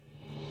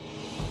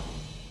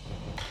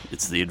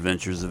It's The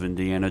Adventures of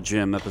Indiana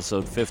Jim,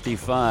 episode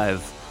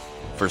 55,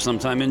 for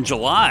sometime in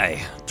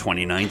July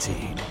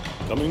 2019.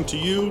 Coming to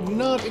you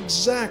not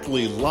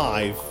exactly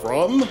live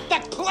from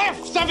the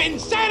Cliffs of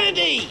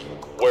Insanity,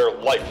 where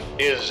life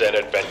is an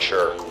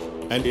adventure.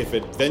 And if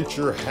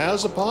adventure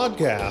has a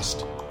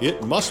podcast,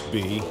 it must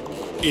be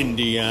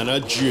Indiana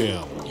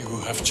Jim. You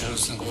have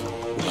chosen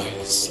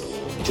wisely.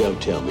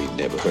 Don't tell me you've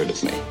never heard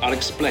of me. I'll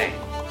explain,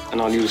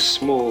 and I'll use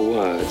small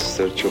words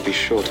that you'll be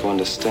sure to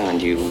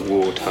understand, you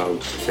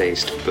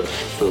warthog-faced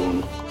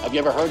buffoon. Have you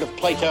ever heard of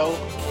Plato,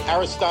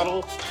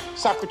 Aristotle,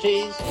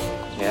 Socrates?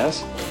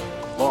 Yes?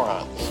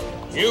 Morons.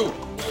 You,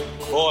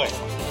 boy,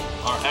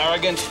 are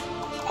arrogant,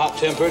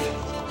 hot-tempered,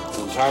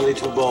 entirely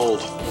too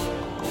bold.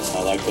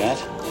 I like that.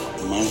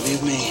 Reminds me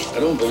of me. I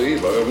don't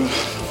believe I've ever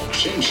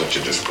seen such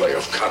a display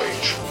of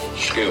courage,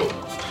 skill,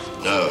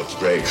 nerve,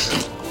 grace,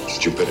 and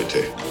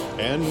stupidity.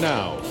 And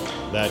now,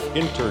 that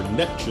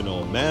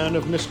international man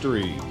of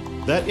mystery,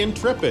 that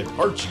intrepid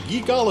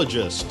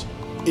arch-geekologist,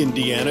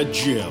 Indiana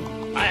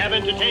Jim. I have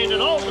entertained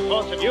in all the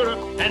courts of Europe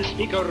and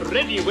speak a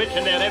ready wit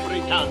in their every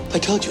tongue. I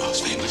told you I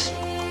was famous.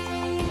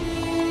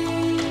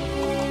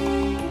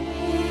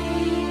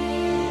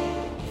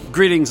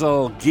 Greetings,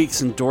 all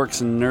geeks and dorks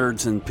and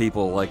nerds and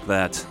people like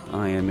that.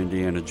 I am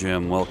Indiana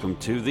Jim. Welcome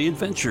to The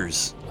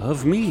Adventures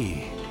of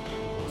me,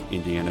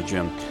 Indiana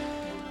Jim.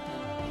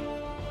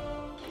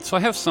 So I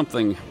have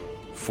something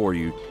for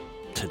you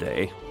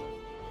today.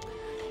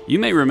 You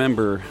may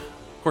remember,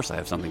 of course I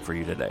have something for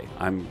you today.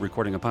 I'm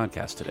recording a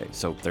podcast today,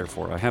 so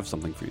therefore I have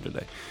something for you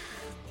today.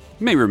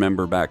 You may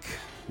remember back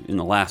in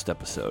the last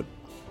episode,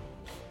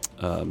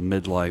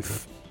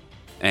 midlife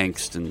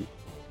angst and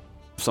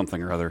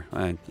something or other.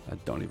 I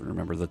don't even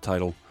remember the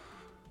title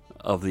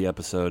of the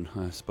episode.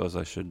 I suppose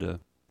I should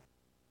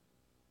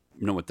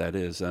know what that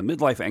is.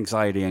 Midlife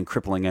Anxiety and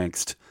Crippling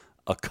Angst,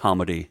 a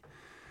comedy.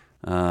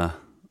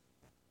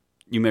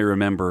 You may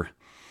remember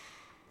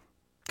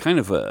kind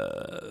of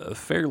a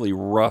fairly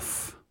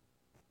rough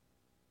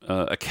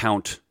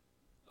account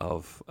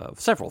of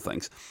several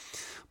things.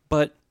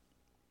 But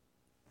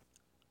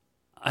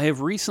I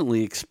have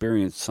recently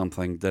experienced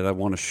something that I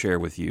want to share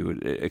with you.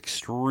 An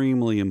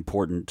extremely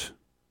important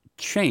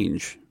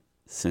change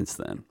since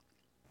then.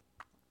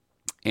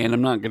 And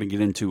I'm not going to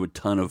get into a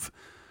ton of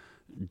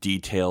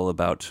detail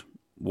about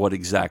what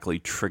exactly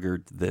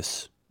triggered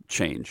this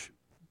change,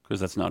 because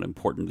that's not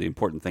important. The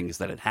important thing is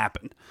that it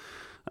happened.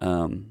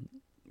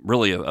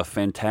 Really a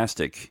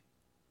fantastic,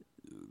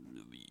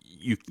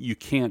 you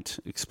can't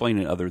explain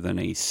it other than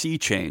a sea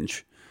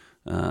change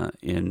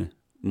in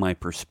my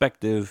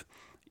perspective,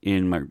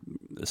 in my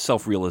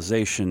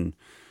self-realization,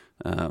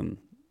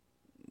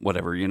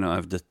 whatever,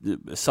 I've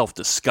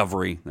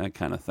self-discovery, that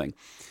kind of thing.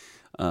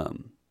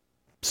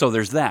 So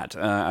there's that.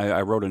 I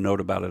wrote a note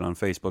about it on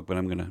Facebook, but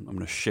I'm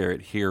gonna share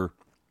it here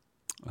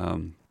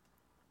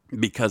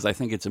because I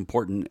think it's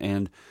important,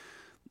 and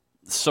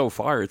so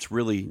far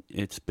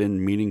it's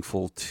been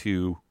meaningful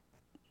to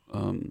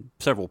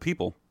several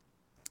people,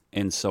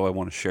 and so I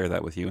want to share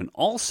that with you. And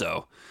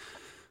also,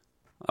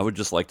 I would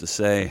just like to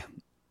say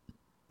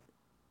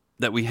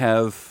that we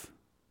have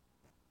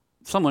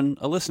someone,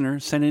 a listener,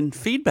 send in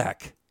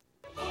feedback.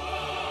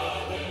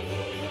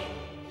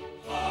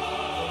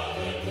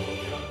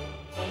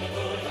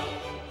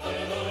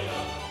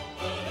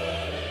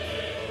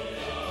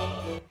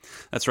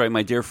 That's right,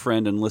 my dear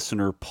friend and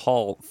listener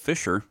Paul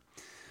Fisher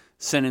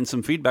sent in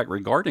some feedback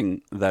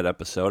regarding that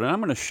episode, and I'm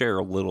going to share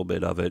a little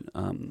bit of it.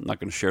 I'm not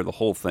going to share the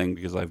whole thing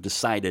because I've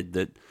decided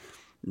that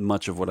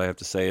much of what I have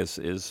to say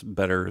is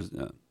better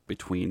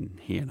between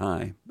he and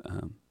I,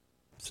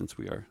 since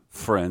we are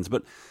friends.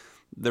 But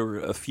there were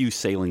a few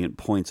salient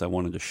points I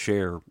wanted to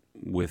share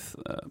with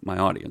my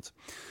audience.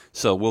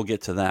 So we'll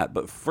get to that.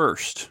 But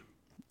first,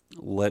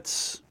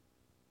 let's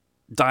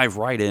dive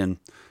right in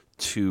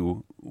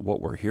to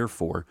what we're here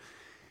for.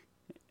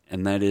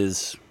 And that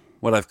is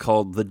what I've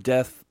called the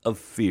death of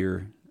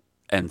fear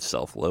and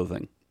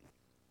self-loathing.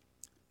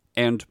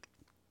 And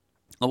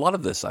a lot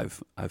of this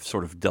I've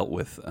sort of dealt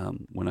with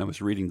when I was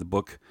reading the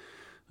book,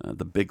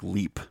 The Big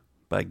Leap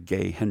by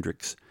Gay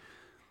Hendricks.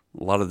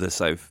 A lot of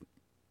this I've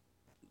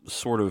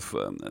sort of,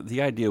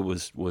 the idea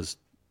was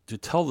to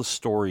tell the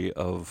story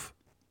of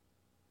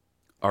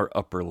our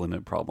upper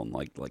limit problem,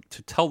 like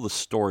to tell the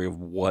story of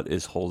what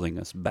is holding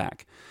us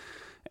back.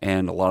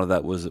 And a lot of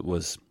that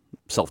was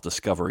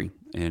self-discovery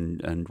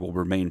and will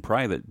remain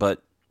private,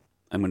 but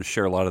I'm going to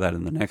share a lot of that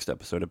in the next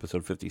episode,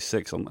 episode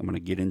 56. I'm going to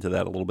get into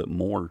that a little bit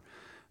more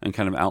and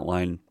kind of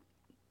outline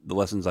the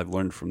lessons I've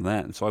learned from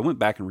that. And so I went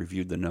back and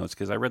reviewed the notes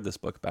because I read this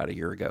book about a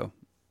year ago,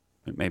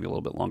 maybe a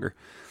little bit longer.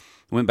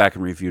 I went back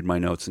and reviewed my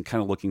notes and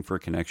kind of looking for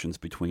connections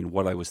between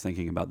what I was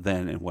thinking about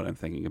then and what I'm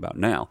thinking about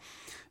now.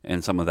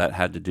 And some of that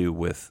had to do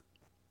with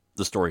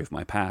the story of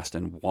my past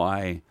and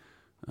why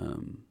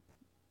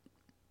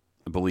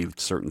I believed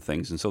certain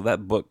things. And so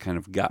that book kind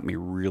of got me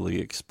really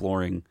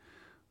exploring,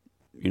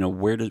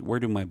 where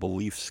do my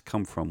beliefs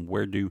come from?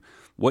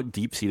 What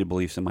deep-seated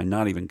beliefs am I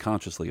not even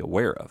consciously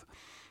aware of?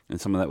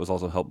 And some of that was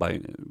also helped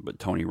by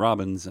Tony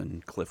Robbins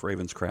and Cliff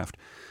Ravenscraft.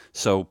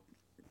 So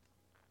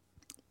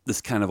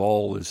this kind of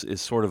all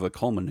is sort of a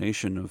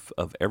culmination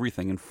of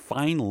everything. And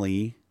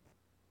finally,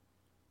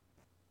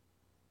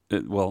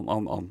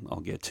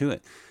 I'll get to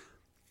it.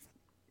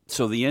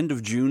 So the end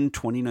of June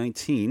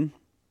 2019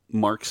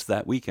 marks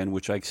that weekend,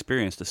 which I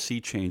experienced a sea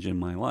change in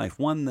my life.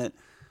 One that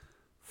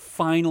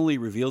finally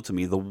revealed to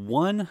me the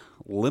one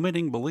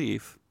limiting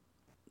belief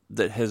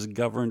that has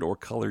governed or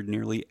colored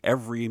nearly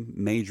every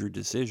major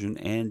decision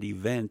and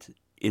event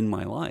in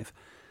my life.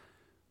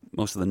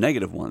 Most of the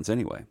negative ones,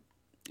 anyway.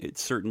 It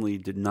certainly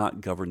did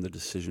not govern the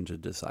decision to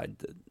decide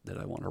that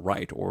I want to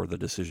write, or the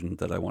decision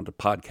that I want to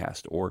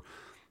podcast, or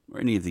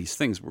any of these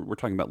things. We're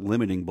talking about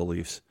limiting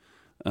beliefs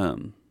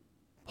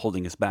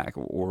holding us back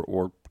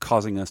or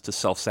causing us to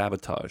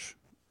self-sabotage.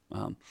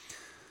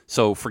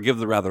 So forgive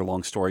the rather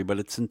long story, but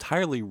it's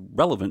entirely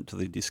relevant to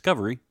the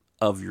discovery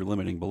of your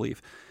limiting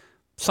belief.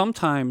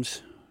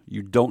 Sometimes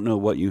you don't know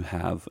what you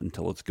have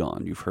until it's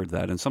gone. You've heard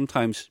that. And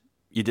sometimes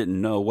you didn't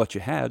know what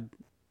you had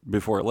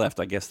before it left.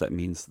 I guess that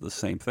means the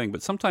same thing.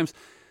 But sometimes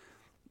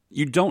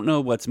you don't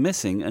know what's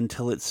missing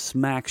until it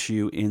smacks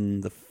you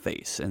in the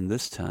face. And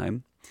this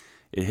time,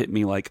 it hit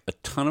me like a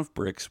ton of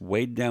bricks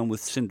weighed down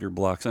with cinder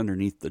blocks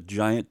underneath the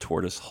giant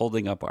tortoise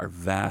holding up our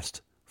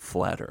vast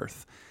flat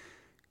earth.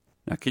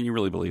 Now, can you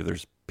really believe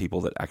there's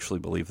people that actually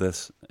believe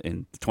this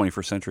in the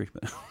 21st century?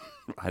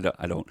 I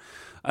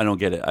don't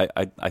get it.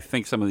 I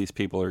think some of these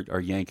people are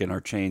yanking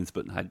our chains,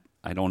 but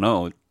I don't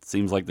know. It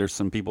seems like there's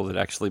some people that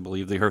actually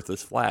believe the earth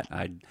is flat.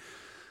 I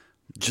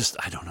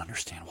don't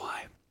understand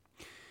why.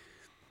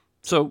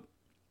 So,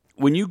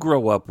 when you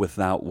grow up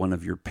without one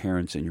of your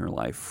parents in your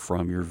life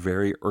from your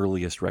very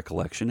earliest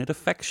recollection, it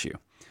affects you.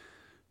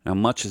 Now,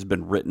 much has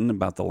been written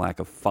about the lack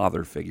of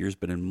father figures,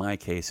 but in my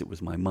case, it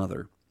was my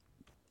mother.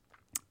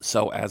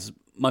 So as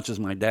much as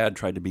my dad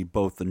tried to be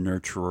both the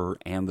nurturer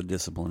and the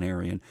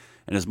disciplinarian,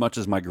 and as much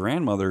as my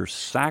grandmother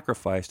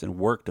sacrificed and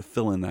worked to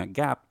fill in that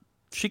gap,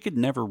 she could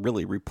never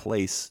really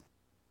replace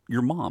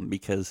your mom,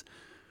 because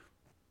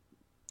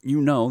you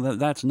know that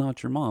that's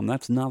not your mom.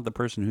 That's not the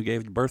person who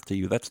gave birth to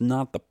you. That's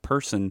not the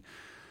person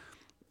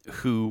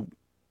who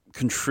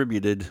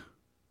contributed,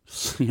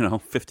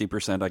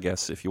 50%, I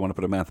guess, if you want to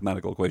put a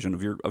mathematical equation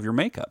of your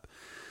makeup.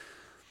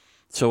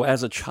 So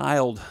as a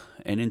child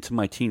and into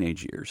my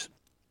teenage years,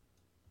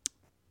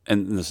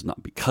 and this is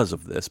not because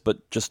of this,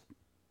 but just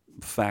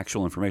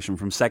factual information,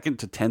 from 2nd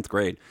to 10th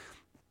grade,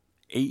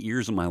 8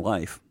 years of my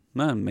life,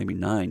 maybe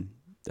 9,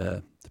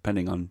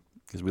 depending on,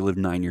 because we lived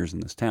 9 years in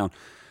this town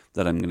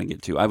that I'm going to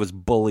get to. I was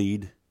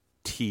bullied,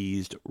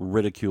 teased,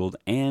 ridiculed,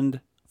 and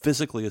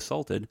physically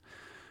assaulted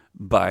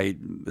by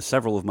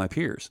several of my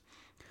peers.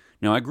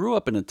 Now, I grew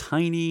up in a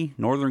tiny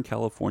Northern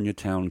California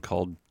town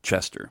called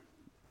Chester.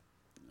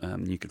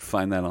 You could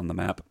find that on the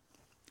map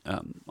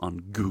on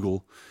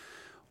Google.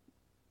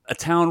 A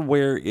town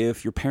where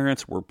if your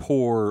parents were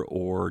poor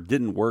or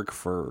didn't work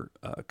for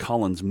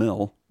Collins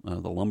Mill,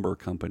 the lumber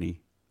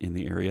company in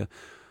the area,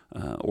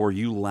 or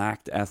you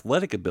lacked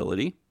athletic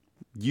ability,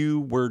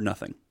 you were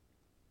nothing.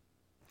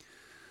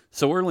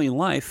 So early in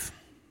life,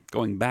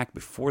 going back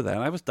before that,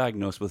 I was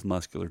diagnosed with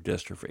muscular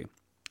dystrophy.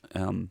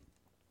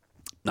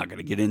 Not going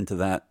to get into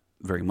that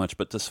very much,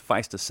 but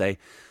suffice to say,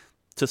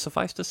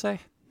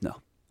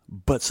 no.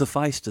 But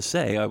suffice to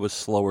say, I was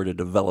slower to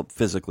develop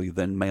physically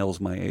than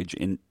males my age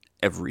in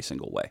every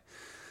single way.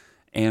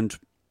 And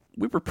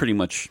we were pretty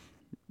much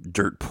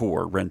dirt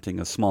poor, renting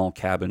a small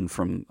cabin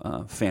from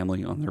a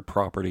family on their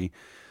property.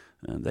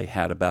 They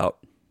had about,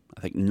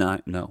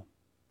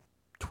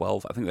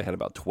 12. I think they had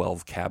about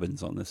 12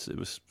 cabins on this. It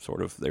was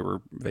they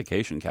were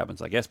vacation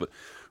cabins, I guess, but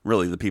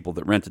really the people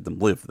that rented them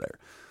lived there.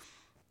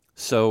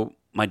 So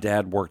my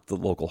dad worked the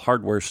local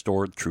hardware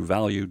store, True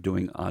Value,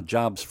 doing odd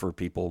jobs for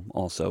people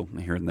also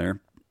here and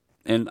there.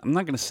 And I'm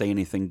not going to say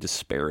anything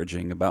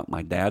disparaging about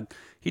my dad.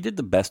 He did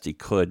the best he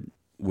could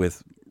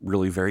with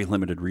really very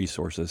limited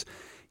resources.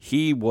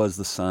 He was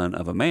the son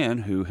of a man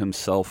who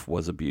himself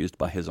was abused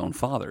by his own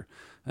father,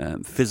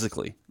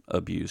 physically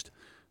abused.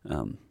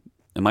 And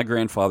my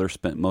grandfather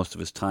spent most of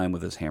his time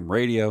with his ham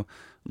radio,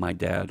 my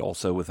dad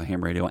also with a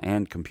ham radio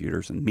and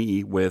computers, and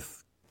me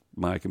with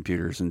my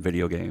computers and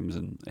video games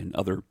and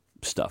other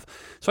stuff.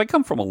 So I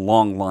come from a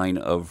long line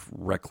of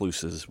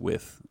recluses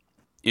with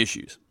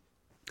issues.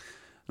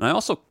 And I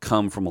also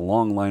come from a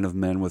long line of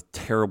men with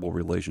terrible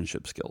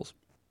relationship skills.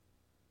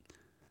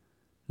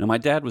 Now, my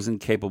dad was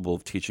incapable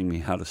of teaching me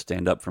how to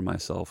stand up for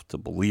myself, to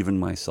believe in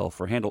myself,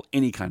 or handle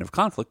any kind of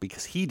conflict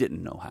because he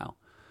didn't know how.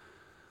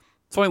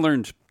 So I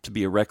learned to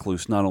be a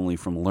recluse not only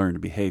from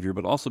learned behavior,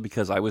 but also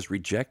because I was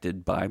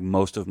rejected by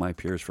most of my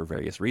peers for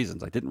various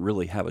reasons. I didn't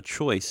really have a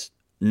choice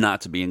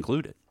not to be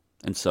included.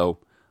 And so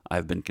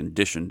I've been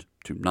conditioned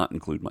to not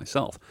include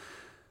myself.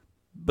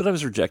 But I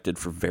was rejected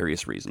for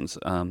various reasons.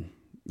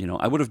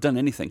 I would have done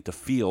anything to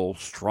feel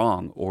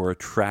strong or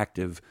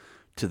attractive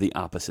to the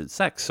opposite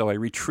sex. So I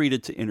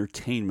retreated to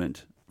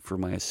entertainment for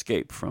my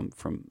escape from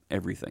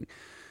everything.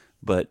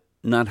 But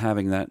not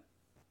having that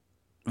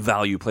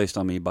value placed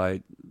on me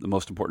by the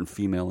most important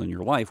female in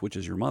your life, which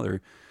is your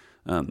mother,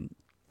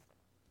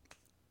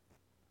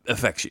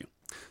 affects you.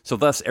 So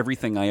thus,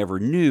 everything I ever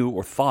knew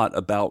or thought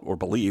about or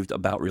believed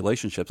about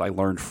relationships, I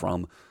learned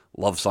from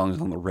love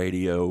songs on the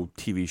radio,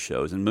 TV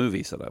shows, and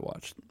movies that I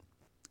watched.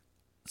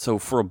 So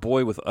for a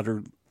boy with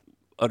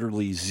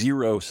utterly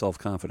zero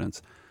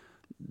self-confidence,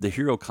 the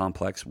hero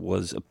complex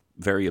was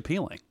very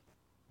appealing.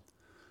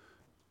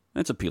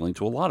 It's appealing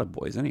to a lot of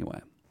boys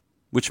anyway,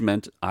 which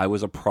meant I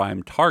was a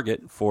prime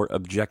target for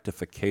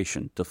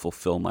objectification to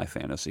fulfill my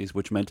fantasies,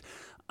 which meant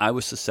I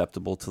was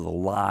susceptible to the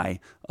lie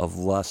of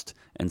lust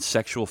and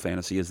sexual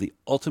fantasy as the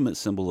ultimate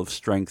symbol of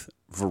strength,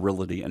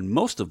 virility, and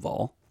most of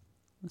all,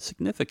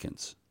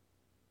 significance.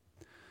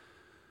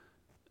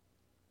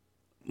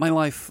 My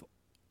life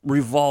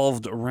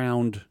revolved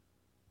around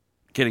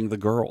getting the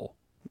girl,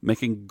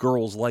 making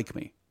girls like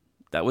me.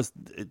 It was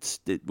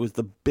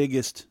the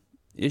biggest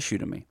issue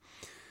to me.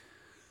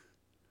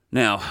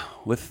 Now,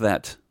 with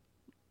that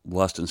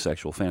lust and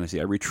sexual fantasy,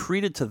 I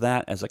retreated to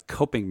that as a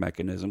coping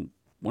mechanism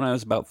when I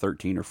was about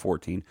 13 or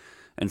 14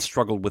 and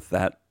struggled with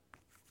that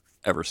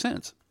ever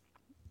since,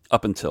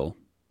 up until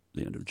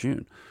the end of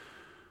June.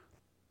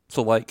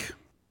 So like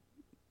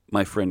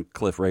my friend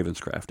Cliff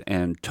Ravenscraft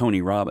and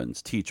Tony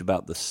Robbins teach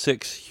about the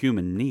 6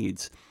 human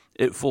needs,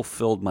 it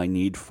fulfilled my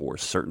need for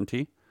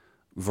certainty,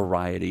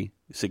 variety,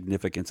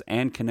 significance,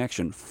 and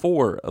connection,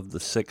 4 of the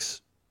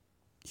 6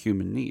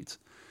 human needs.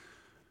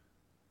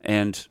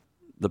 And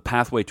the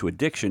pathway to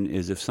addiction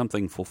is if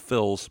something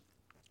fulfills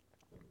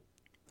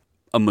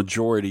a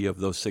majority of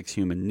those 6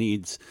 human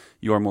needs,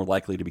 you are more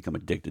likely to become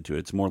addicted to it.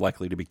 It's more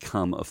likely to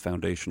become a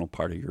foundational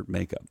part of your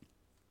makeup.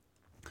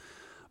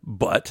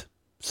 But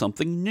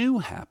something new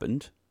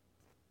happened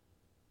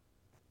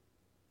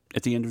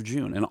at the end of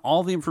June. And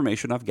all the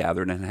information I've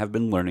gathered and have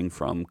been learning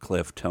from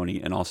Cliff, Tony,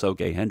 and also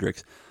Gay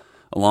Hendricks,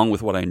 along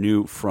with what I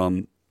knew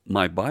from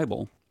my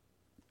Bible,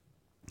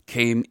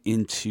 came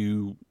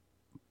into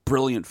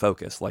brilliant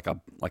focus, like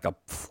a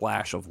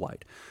flash of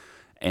light.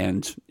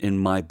 And in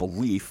my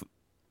belief,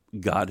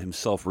 God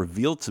himself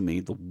revealed to me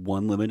the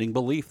one limiting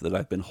belief that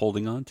I've been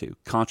holding on to,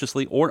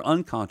 consciously or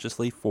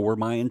unconsciously, for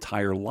my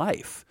entire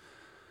life.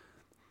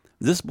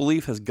 This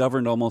belief has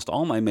governed almost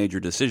all my major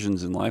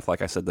decisions in life,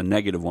 like I said, the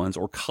negative ones,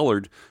 or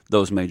colored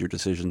those major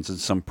decisions in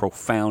some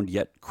profound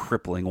yet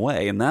crippling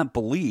way. And that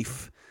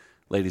belief,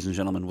 ladies and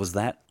gentlemen, was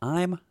that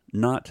I'm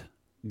not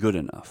good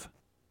enough.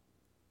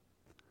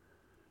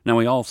 Now,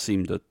 we all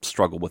seem to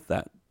struggle with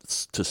that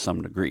to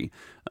some degree.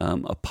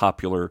 A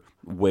popular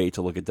way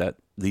to look at that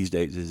these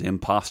days is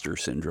imposter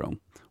syndrome,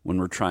 when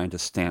we're trying to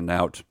stand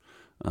out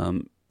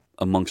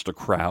amongst a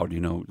crowd,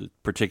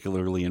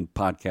 particularly in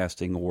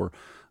podcasting or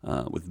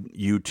with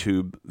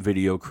YouTube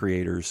video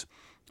creators.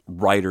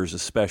 Writers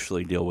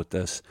especially deal with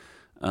this.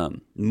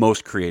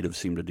 Most creatives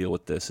seem to deal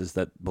with this, is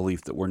that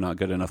belief that we're not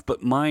good enough.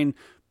 But mine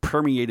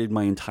permeated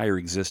my entire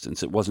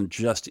existence. It wasn't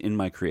just in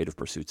my creative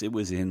pursuits. It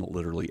was in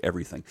literally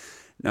everything.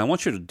 Now, I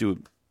want you to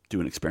do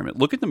an experiment.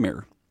 Look in the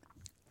mirror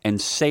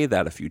and say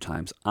that a few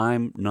times.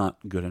 I'm not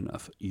good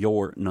enough.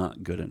 You're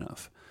not good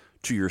enough.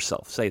 To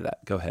yourself. Say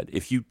that. Go ahead.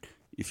 If you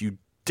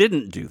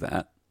didn't do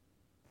that,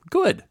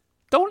 good.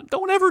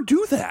 Don't ever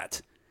do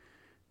that.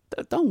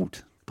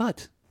 Don't.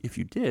 But if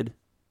you did,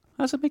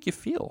 how does it make you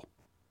feel?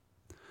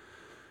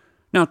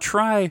 Now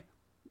try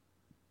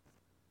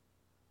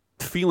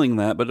feeling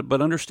that,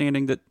 but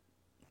understanding that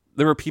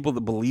there are people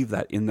that believe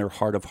that in their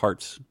heart of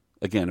hearts,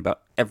 again,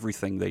 about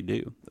everything they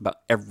do, about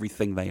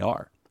everything they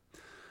are.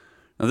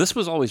 Now, this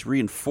was always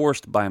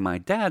reinforced by my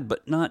dad,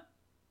 but not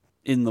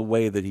in the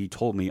way that he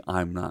told me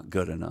I'm not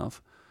good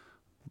enough.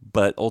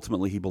 But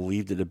ultimately, he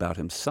believed it about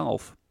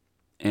himself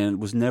and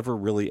was never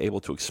really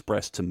able to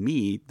express to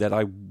me that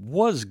I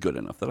was good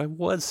enough, that I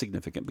was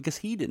significant, because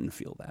he didn't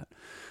feel that.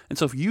 And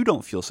so if you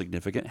don't feel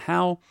significant,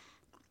 how,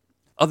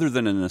 other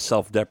than in a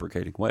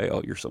self-deprecating way,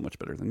 oh, you're so much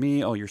better than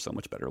me, oh, you're so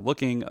much better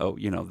looking, oh,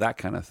 that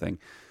kind of thing,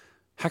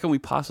 how can we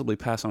possibly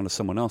pass on to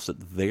someone else that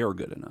they are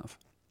good enough?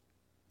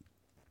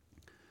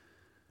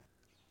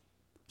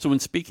 So when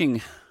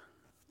speaking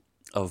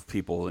of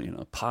people,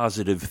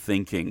 positive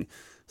thinking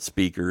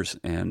speakers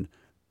and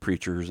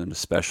preachers, and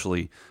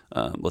especially,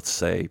 let's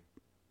say,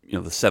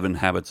 the 7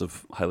 Habits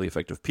of Highly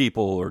Effective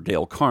People, or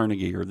Dale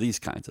Carnegie, or these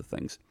kinds of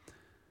things,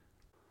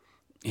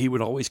 he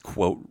would always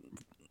quote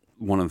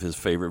one of his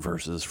favorite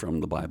verses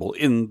from the Bible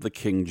in the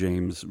King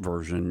James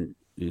Version,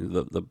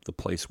 the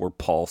place where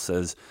Paul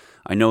says,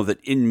 I know that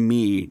in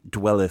me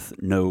dwelleth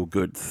no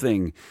good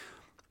thing.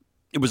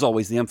 It was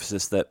always the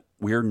emphasis that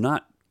we're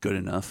not good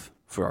enough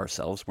for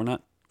ourselves.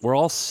 We're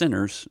all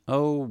sinners.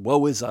 Oh,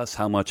 woe is us,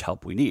 how much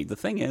help we need. The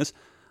thing is,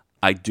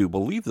 I do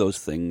believe those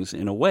things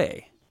in a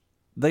way.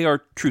 They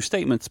are true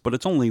statements, but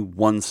it's only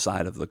one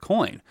side of the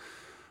coin.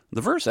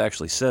 The verse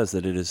actually says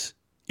that it is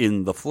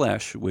in the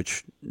flesh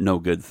which no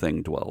good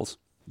thing dwells,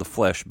 the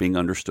flesh being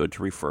understood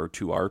to refer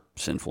to our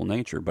sinful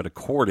nature. But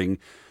according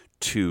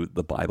to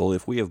the Bible,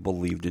 if we have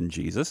believed in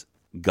Jesus,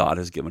 God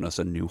has given us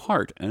a new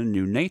heart and a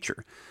new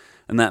nature.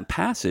 And that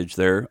passage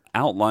there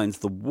outlines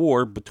the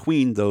war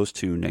between those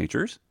two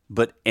natures,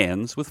 but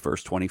ends with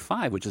verse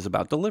 25, which is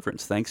about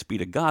deliverance. Thanks be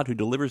to God who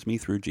delivers me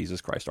through Jesus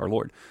Christ our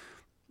Lord.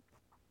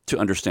 To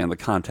understand the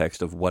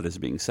context of what is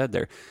being said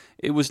there,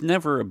 it was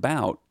never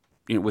about,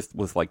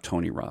 with like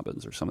Tony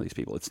Robbins or some of these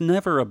people, it's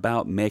never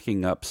about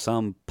making up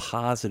some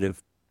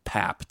positive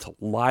pap to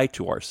lie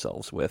to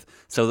ourselves with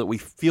so that we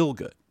feel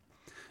good.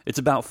 It's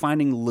about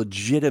finding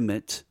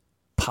legitimate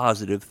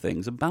positive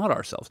things about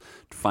ourselves,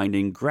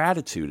 finding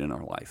gratitude in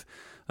our life.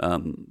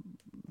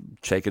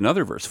 Take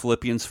another verse,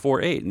 Philippians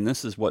 4:8, and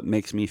this is what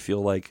makes me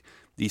feel like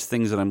these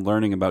things that I'm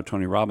learning about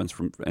Tony Robbins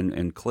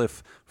and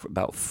Cliff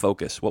about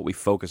focus, what we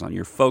focus on.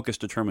 Your focus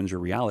determines your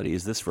reality.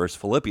 Is this verse,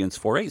 Philippians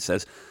 4:8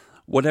 says,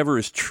 whatever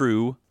is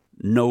true,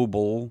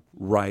 noble,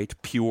 right,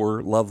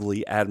 pure,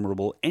 lovely,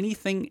 admirable,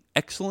 anything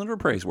excellent or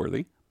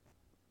praiseworthy,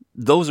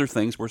 those are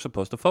things we're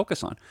supposed to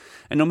focus on.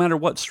 And no matter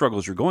what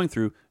struggles you're going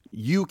through,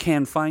 you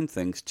can find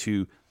things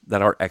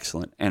that are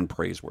excellent and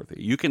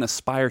praiseworthy. You can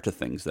aspire to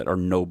things that are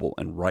noble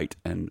and right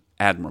and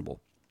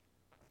admirable.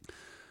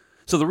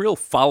 So the real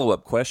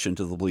follow-up question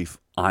to the belief,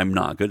 I'm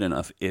not good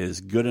enough, is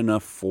good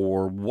enough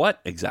for what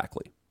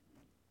exactly?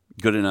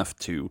 Good enough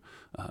to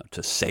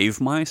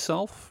save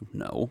myself?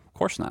 No, of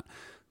course not.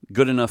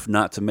 Good enough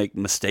not to make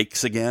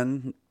mistakes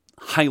again?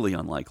 Highly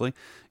unlikely.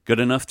 Good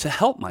enough to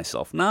help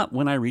myself? Not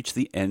when I reach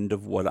the end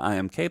of what I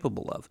am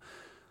capable of.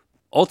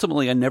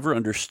 Ultimately, I never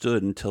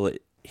understood until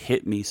it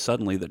hit me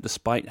suddenly that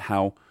despite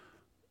how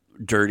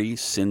dirty,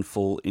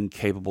 sinful,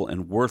 incapable,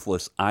 and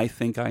worthless I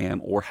think I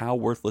am, or how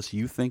worthless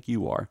you think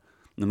you are,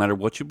 no matter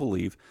what you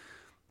believe,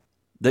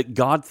 that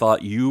God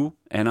thought you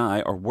and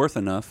I are worth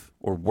enough,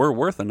 or were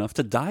worth enough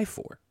to die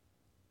for.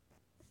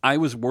 I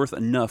was worth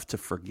enough to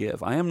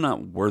forgive. I am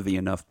not worthy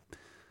enough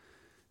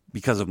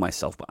because of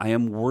myself, but I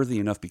am worthy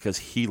enough because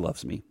He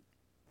loves me.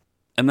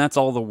 And that's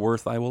all the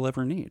worth I will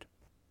ever need.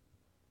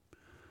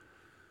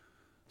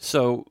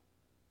 So,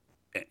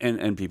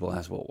 and people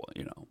ask, well,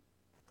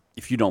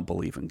 if you don't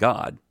believe in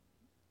God,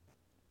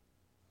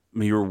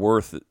 your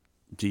worth,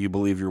 do you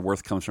believe your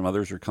worth comes from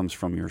others or comes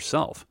from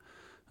yourself?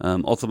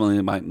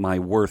 Ultimately, my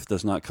worth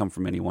does not come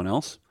from anyone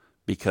else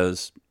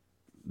because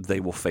they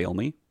will fail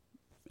me.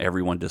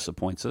 Everyone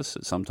disappoints us.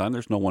 Sometimes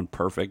there's no one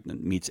perfect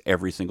that meets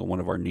every single one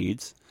of our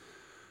needs.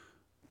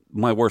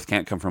 My worth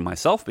can't come from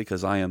myself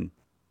because I am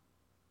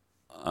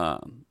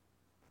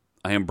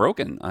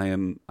broken. I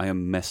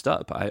am messed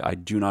up. I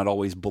do not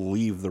always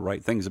believe the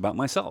right things about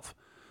myself.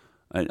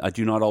 I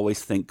do not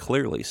always think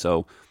clearly.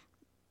 So,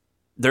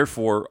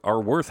 therefore,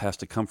 our worth has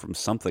to come from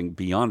something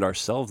beyond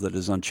ourselves that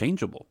is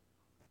unchangeable.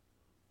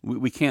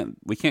 We can't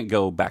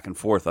go back and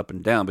forth, up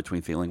and down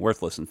between feeling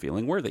worthless and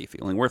feeling worthy,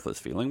 feeling worthless,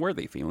 feeling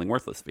worthy, feeling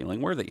worthless,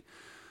 feeling worthy.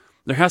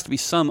 There has to be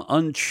some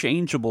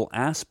unchangeable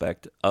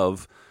aspect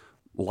of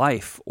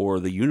life or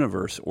the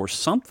universe or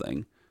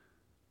something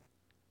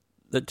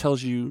that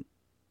tells you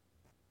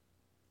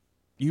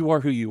you are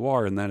who you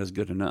are, and that is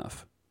good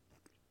enough.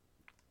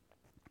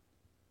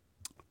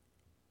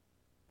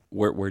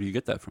 Where do you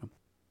get that from?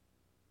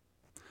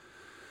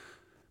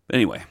 But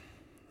anyway,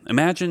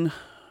 imagine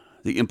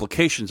the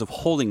implications of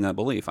holding that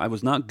belief. I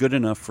was not good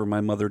enough for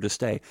my mother to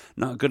stay,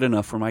 not good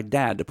enough for my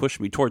dad to push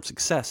me towards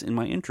success in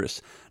my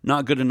interests,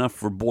 not good enough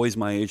for boys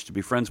my age to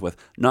be friends with,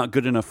 not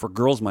good enough for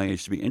girls my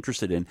age to be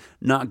interested in,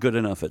 not good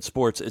enough at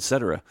sports,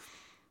 etc.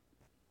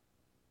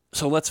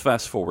 So let's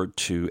fast forward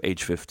to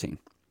age 15,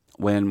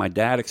 when my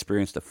dad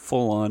experienced a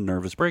full-on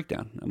nervous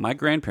breakdown. My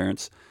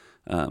grandparents,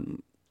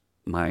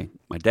 my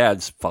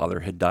dad's father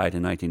had died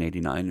in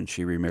 1989, and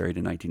she remarried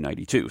in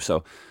 1992.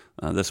 So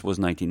this was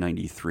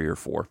 1993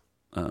 or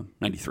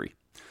 93.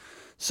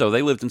 So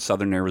they lived in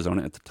southern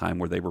Arizona at the time,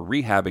 where they were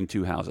rehabbing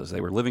two houses. They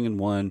were living in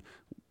one,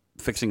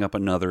 fixing up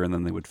another, and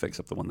then they would fix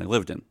up the one they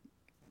lived in.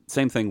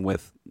 Same thing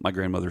with my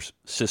grandmother's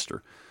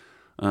sister,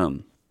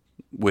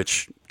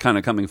 which kind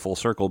of coming full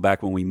circle,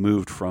 back when we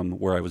moved from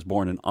where I was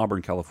born in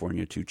Auburn,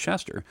 California to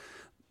Chester,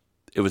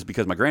 it was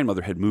because my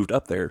grandmother had moved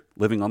up there,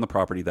 living on the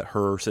property that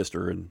her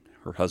sister and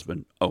her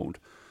husband owned.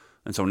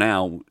 And so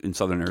now in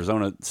southern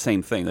Arizona,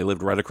 same thing. They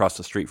lived right across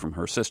the street from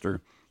her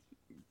sister,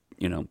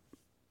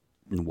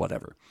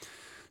 whatever.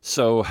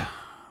 So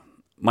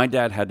my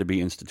dad had to be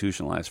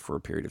institutionalized for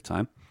a period of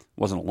time. It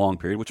wasn't a long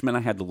period, which meant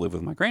I had to live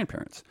with my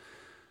grandparents.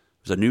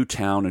 It was a new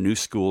town, a new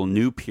school,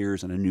 new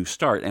peers, and a new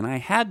start. And I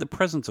had the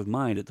presence of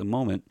mind at the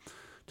moment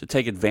to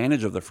take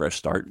advantage of the fresh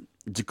start,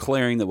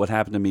 declaring that what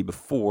happened to me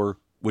before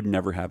would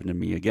never happen to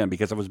me again,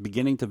 because I was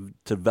beginning to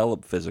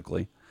develop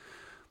physically.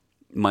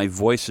 My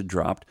voice had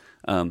dropped.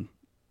 So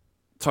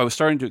I was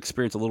starting to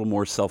experience a little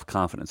more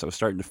self-confidence. I was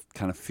starting to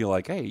kind of feel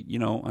like, hey,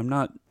 I'm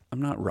not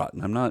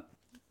rotten. I'm not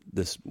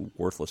this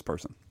worthless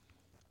person.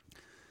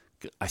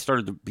 I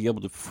started to be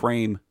able to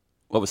frame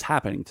what was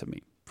happening to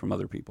me from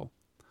other people.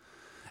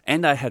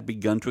 And I had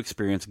begun to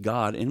experience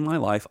God in my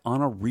life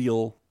on a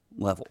real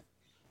level.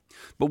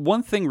 But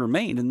one thing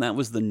remained, and that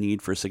was the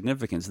need for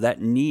significance,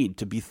 that need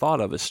to be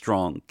thought of as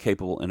strong,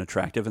 capable, and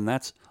attractive. And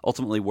that's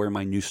ultimately where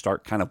my new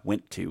start kind of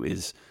went to,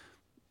 is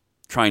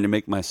trying to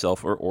make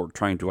myself or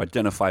trying to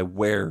identify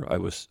where I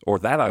was, or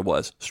that I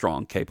was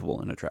strong, capable,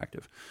 and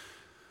attractive.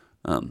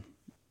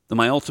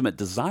 My ultimate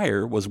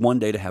desire was one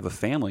day to have a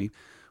family,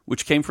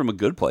 which came from a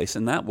good place,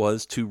 and that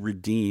was to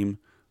redeem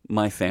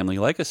my family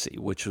legacy,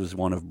 which was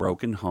one of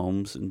broken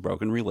homes and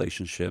broken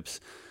relationships,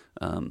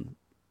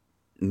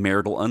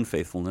 marital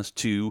unfaithfulness,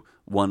 to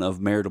one of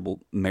marital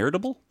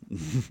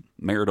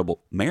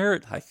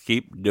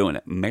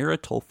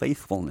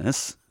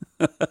faithfulness,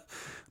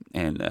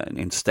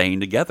 and staying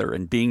together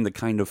and being the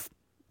kind of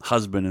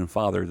husband and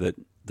father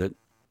that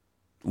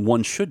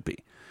one should be.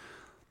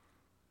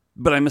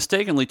 But I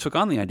mistakenly took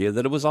on the idea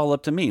that it was all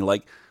up to me.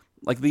 Like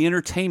the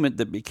entertainment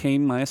that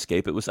became my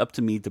escape, it was up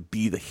to me to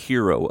be the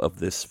hero of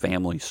this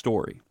family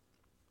story.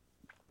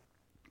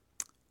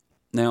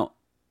 Now,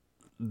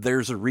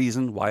 there's a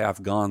reason why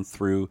I've gone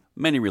through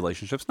many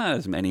relationships, not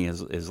as many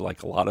as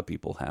like a lot of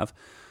people have.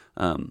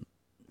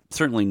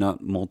 Certainly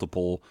not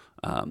multiple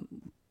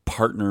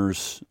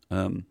partners.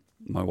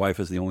 My wife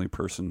is the only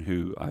person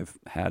who I've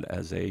had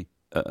as a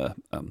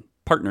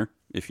partner,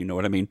 if you know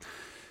what I mean.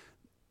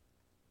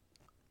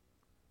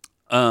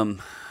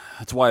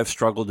 That's why I've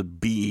struggled to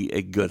be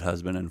a good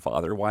husband and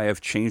father, why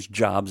I've changed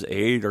jobs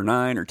 8 or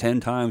 9 or 10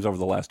 times over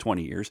the last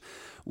 20 years,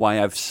 why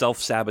I've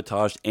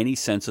self-sabotaged any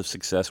sense of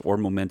success or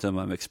momentum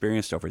I've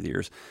experienced over the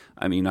years.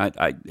 I mean,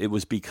 it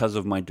was because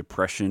of my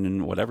depression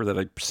and whatever that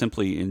I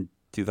simply, in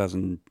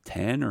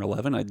 2010 or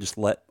 11, I just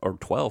or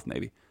 12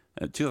 maybe.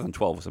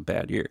 2012 was a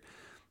bad year.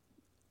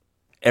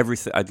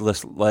 I'd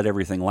let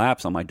everything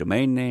lapse on my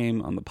domain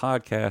name, on the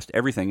podcast,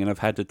 everything, and I've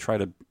had to try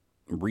to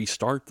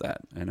restart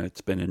that, and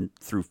it's been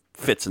through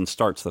fits and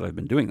starts that I've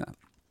been doing that.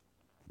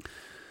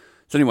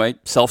 So anyway,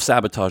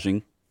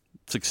 self-sabotaging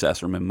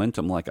success or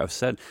momentum, like I've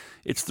said,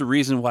 it's the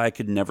reason why I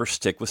could never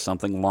stick with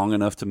something long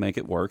enough to make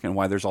it work, and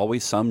why there's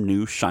always some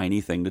new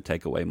shiny thing to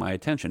take away my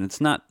attention.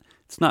 It's not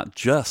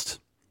just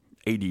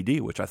ADD,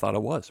 which I thought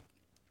it was.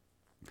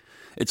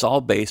 It's all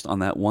based on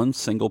that one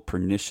single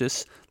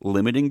pernicious,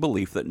 limiting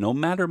belief that no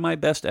matter my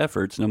best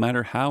efforts, no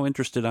matter how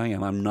interested I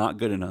am, I'm not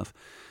good enough,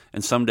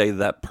 and someday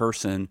that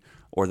person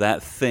or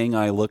that thing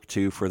I look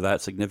to for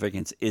that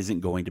significance isn't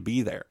going to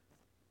be there.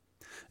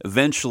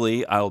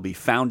 Eventually, I'll be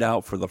found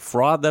out for the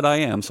fraud that I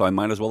am, so I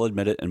might as well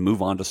admit it and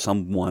move on to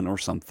someone or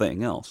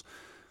something else.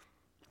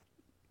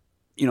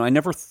 You know, I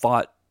never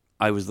thought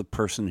I was the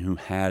person who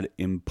had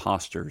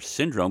imposter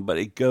syndrome, but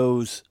it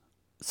goes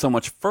so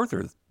much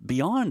further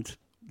beyond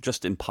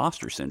just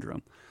imposter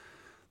syndrome.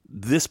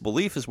 This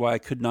belief is why I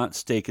could not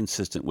stay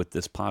consistent with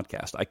this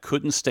podcast. I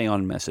couldn't stay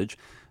on message,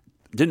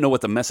 didn't know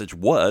what the message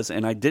was,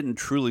 and I didn't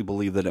truly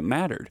believe that it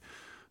mattered.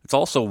 It's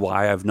also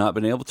why I've not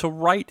been able to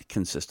write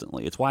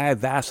consistently. It's why I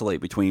vacillate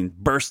between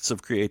bursts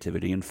of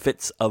creativity and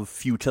fits of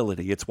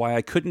futility. It's why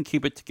I couldn't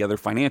keep it together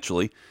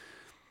financially,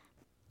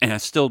 and I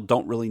still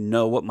don't really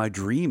know what my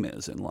dream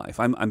is in life.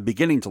 I'm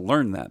beginning to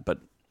learn that, but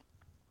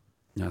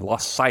I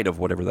lost sight of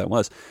whatever that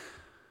was.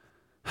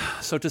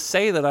 So to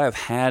say that I've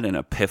had an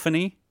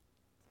epiphany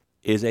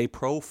is a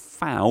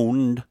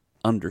profound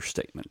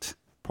understatement.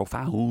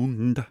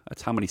 Profound.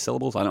 That's how many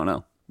syllables? I don't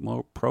know.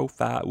 More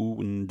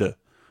profound.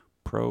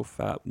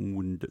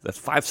 Profound. That's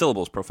 5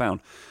 syllables. Profound.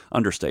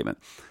 Understatement.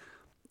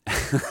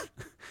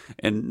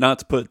 And not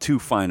to put too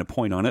fine a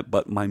point on it,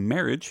 but my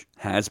marriage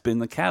has been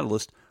the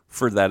catalyst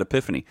for that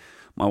epiphany.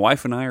 My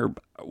wife and I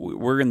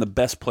we're in the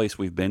best place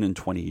we've been in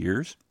 20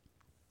 years.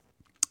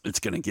 It's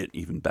going to get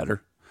even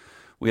better.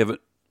 We have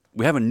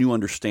a new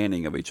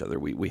understanding of each other.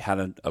 We had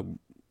a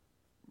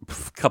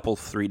couple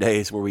 3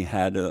 days where we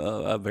had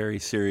a very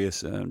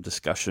serious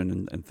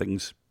discussion and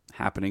things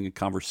happening, a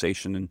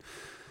conversation, and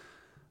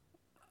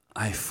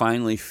I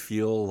finally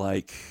feel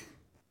like,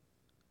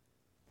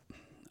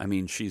 I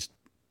mean, she's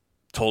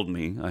told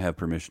me I have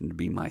permission to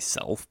be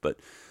myself, but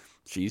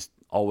she's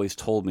always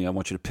told me, I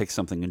want you to pick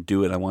something and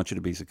do it. I want you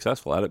to be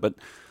successful at it. But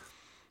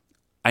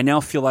I now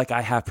feel like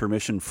I have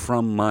permission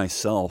from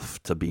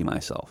myself to be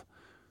myself.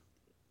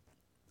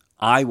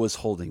 I was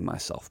holding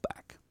myself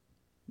back.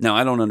 Now,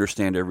 I don't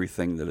understand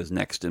everything that is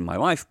next in my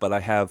life, but I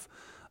have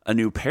a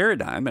new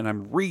paradigm, and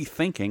I'm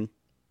rethinking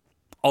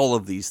all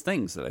of these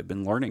things that I've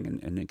been learning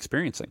and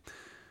experiencing.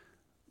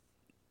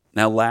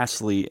 Now,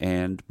 lastly,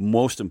 and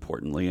most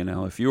importantly, you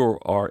know, if you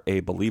are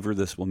a believer,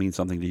 this will mean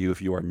something to you.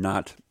 If you are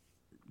not,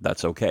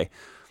 that's okay.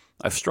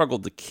 I've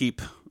struggled to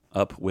keep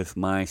up with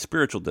my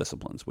spiritual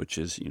disciplines, which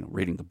is, you know,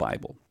 reading the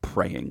Bible,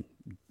 praying,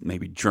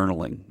 maybe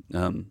journaling,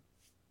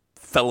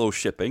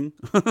 fellowshipping,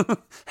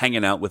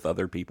 hanging out with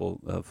other people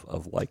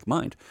of like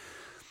mind.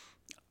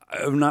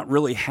 I've not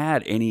really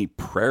had any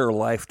prayer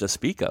life to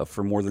speak of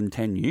for more than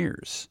 10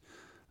 years.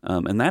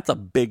 And that's a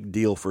big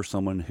deal for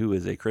someone who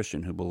is a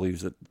Christian, who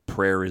believes that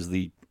prayer is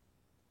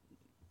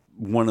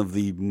one of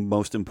the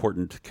most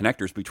important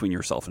connectors between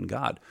yourself and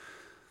God.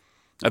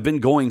 I've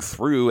been going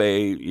through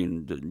a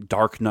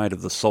dark night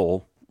of the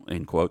soul,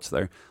 in quotes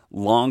there,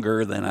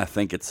 longer than I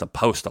think it's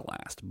supposed to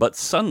last. But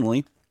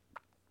suddenly,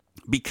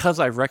 because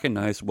I've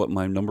recognized what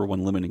my number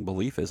one limiting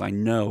belief is, I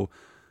know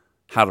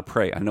how to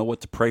pray. I know what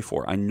to pray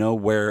for. I know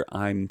where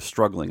I'm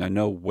struggling. I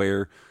know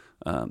where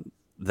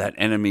that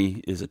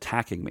enemy is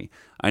attacking me.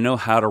 I know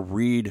how to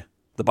read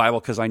the Bible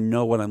because I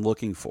know what I'm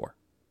looking for.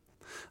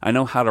 I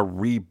know how to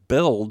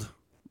rebuild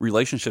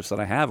relationships that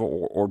I have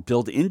or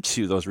build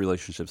into those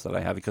relationships that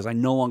I have because I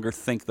no longer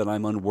think that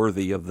I'm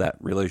unworthy of that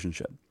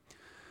relationship.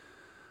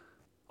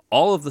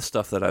 All of the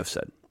stuff that I've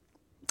said,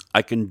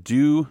 I can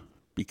do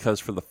because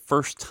for the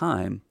first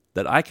time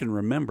that I can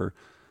remember,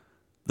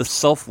 the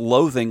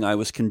self-loathing I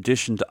was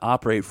conditioned to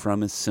operate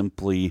from is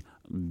simply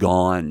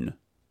gone.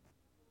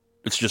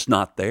 It's just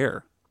not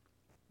there.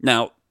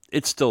 Now,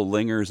 it still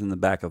lingers in the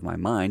back of my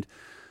mind,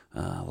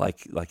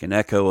 like an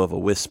echo of a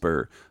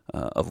whisper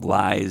of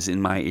lies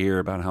in my ear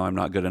about how I'm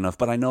not good enough,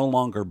 but I no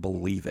longer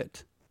believe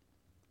it.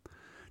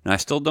 Now, I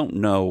still don't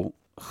know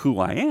who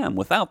I am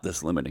without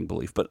this limiting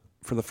belief, but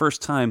for the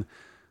first time,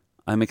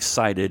 I'm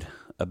excited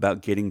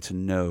about getting to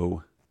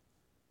know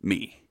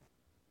me.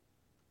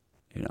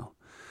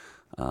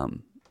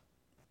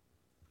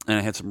 And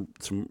I had some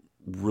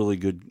really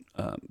good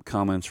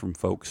comments from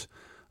folks.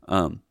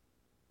 And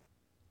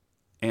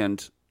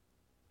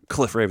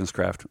Cliff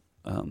Ravenscraft,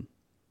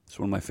 it's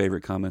one of my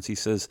favorite comments. He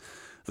says,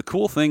 "The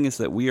cool thing is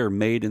that we are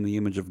made in the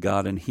image of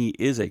God and He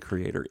is a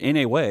creator. In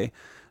a way,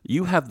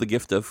 you have the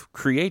gift of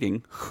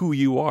creating who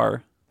you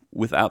are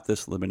without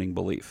this limiting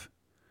belief.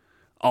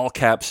 All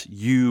caps,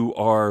 you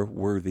are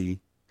worthy.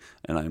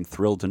 And I'm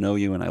thrilled to know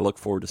you, and I look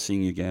forward to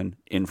seeing you again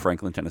in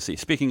Franklin, Tennessee."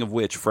 Speaking of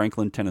which,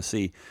 Franklin,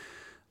 Tennessee,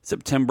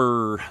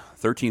 September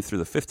 13th through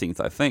the 15th,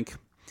 I think,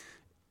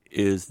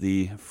 is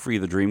the Free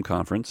the Dream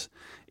Conference.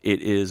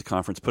 It is a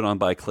conference put on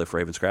by Cliff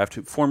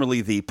Ravenscraft,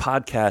 formerly the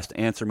podcast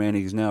Answer Man.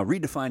 He's now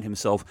redefined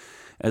himself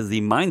as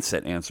the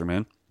Mindset Answer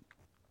Man.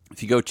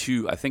 If you go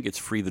to, I think it's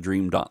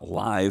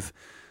freethedream.live,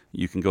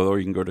 you can go there, or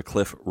you can go to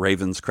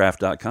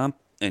cliffravenscraft.com.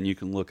 And you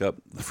can look up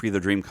the Free the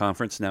Dream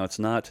Conference. Now, it's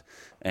not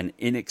an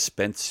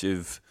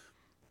inexpensive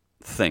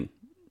thing,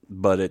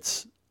 but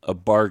it's a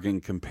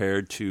bargain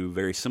compared to a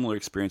very similar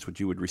experience what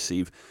you would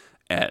receive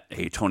at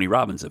a Tony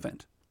Robbins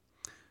event.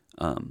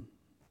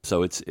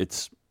 So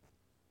it's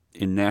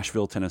in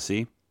Nashville,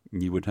 Tennessee.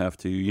 You would have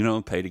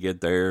to, pay to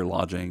get there,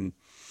 lodging,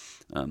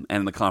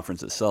 and the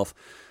conference itself.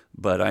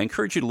 But I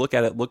encourage you to look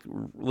at it,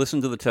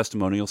 listen to the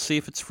testimonial, see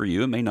if it's for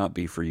you. It may not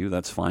be for you.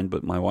 That's fine.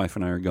 But my wife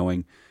and I are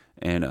going,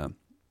 and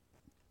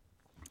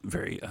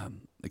very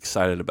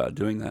excited about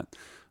doing that.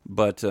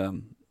 But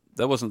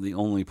that wasn't the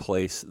only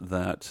place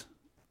that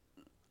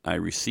I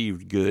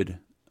received good,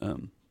 I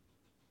don't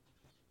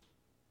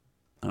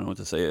know what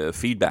to say,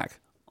 feedback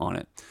on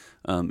it.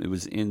 It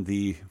was in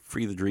the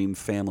Free the Dream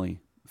family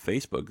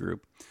Facebook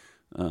group.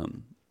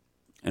 And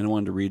I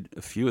wanted to read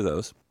a few of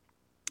those.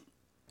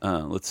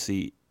 Let's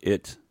see.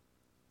 It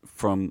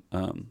from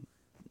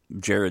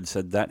Jared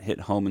said, "That hit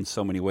home in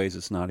so many ways,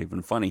 it's not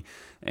even funny."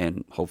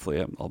 And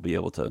hopefully I'll be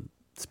able to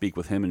speak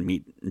with him and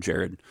meet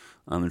Jared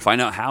and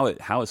find out how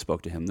it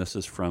spoke to him. This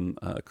is from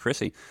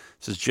Chrissy. It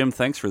says, "Jim,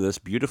 thanks for this.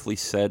 Beautifully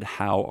said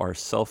how our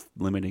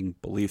self-limiting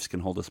beliefs can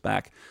hold us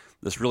back.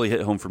 This really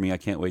hit home for me. I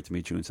can't wait to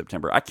meet you in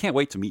September." I can't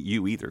wait to meet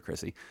you either,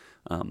 Chrissy.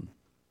 I'm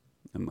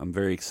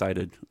very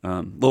excited.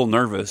 A little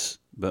nervous,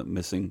 but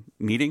missing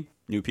meeting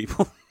new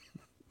people.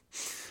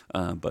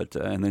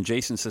 And then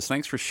Jason says,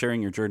 "Thanks for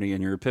sharing your journey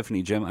and your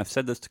epiphany, Jim. I've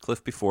said this to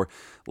Cliff before.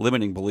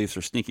 Limiting beliefs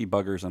are sneaky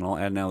buggers, and I'll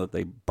add now that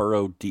they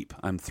burrow deep.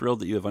 I'm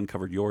thrilled that you have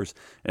uncovered yours.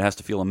 It has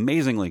to feel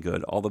amazingly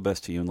good. All the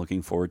best to you, and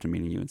looking forward to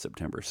meeting you in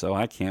September." So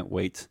I can't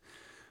wait.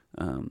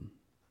 And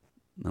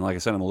like I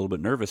said, I'm a little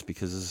bit nervous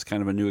because this is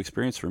kind of a new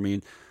experience for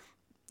me.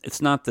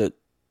 It's not that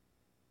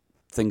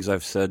things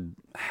I've said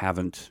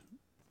haven't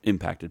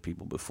impacted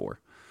people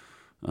before.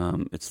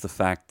 It's the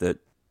fact that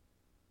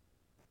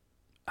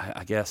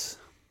I guess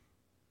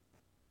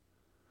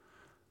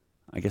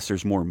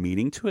there's more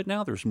meaning to it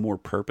now. There's more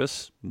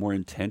purpose, more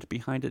intent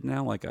behind it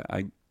now. Like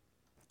I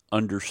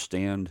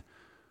understand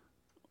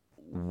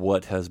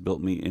what has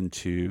built me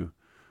into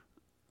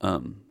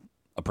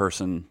a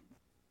person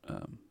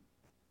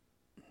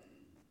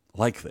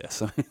like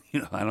this.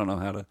 I don't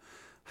know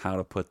how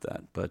to put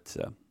that, but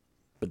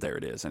there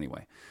it is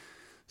anyway.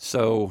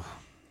 So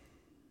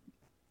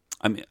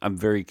I'm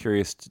very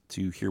curious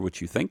to hear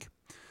what you think.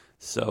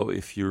 So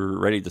if you're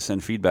ready to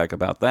send feedback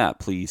about that,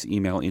 please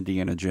email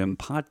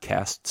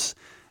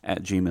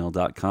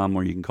indianajimpodcasts@gmail.com,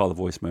 or you can call the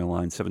voicemail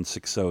line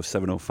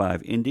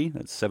 760-705-INDY.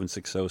 That's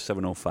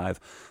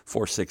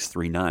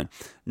 760-705-4639.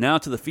 Now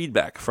to the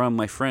feedback from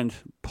my friend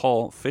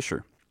Paul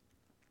Fisher.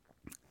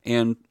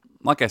 And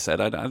like I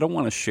said, I don't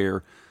want to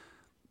share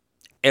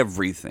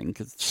everything,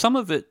 because some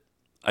of it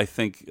I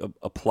think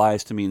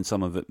applies to me and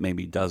some of it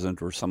maybe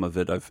doesn't, or some of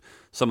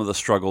the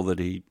struggle that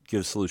he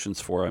gives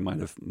solutions for I might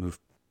have moved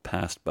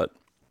past, but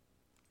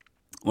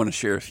I want to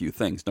share a few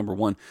things. Number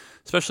one,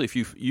 especially if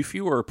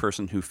you are a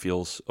person who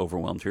feels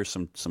overwhelmed, here's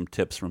some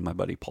tips from my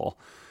buddy Paul.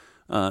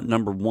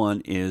 Number one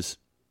is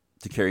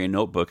to carry a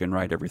notebook and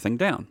write everything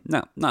down.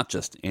 Now, not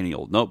just any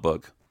old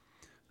notebook,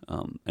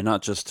 and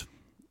not just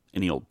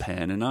any old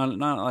pen, and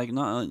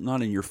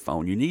not in your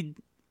phone. You need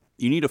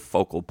a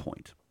focal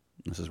point.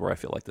 This is where I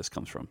feel like this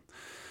comes from.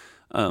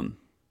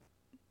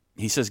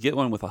 He says get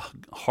one with a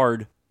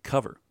hard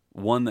cover,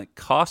 one that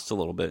costs a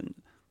little bit,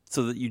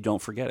 so that you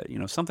don't forget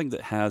it. Something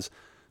that has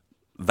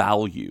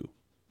value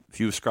If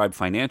you ascribe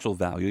financial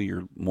value,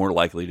 you're more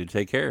likely to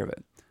take care of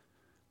it.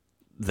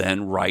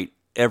 Then write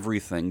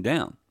everything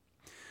down.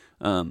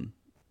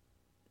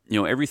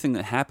 Everything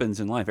that happens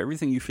in life,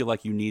 everything you feel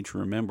like you need to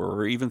remember,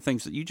 or even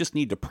things that you just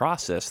need to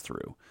process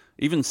through,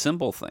 even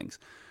simple things.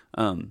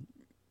 Don't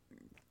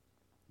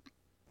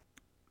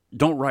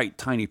write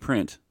tiny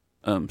print.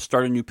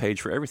 Start a new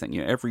page for everything.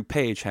 Every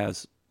page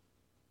has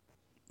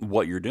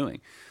what you're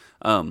doing.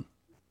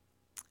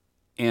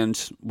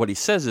 And what he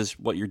says is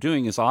what you're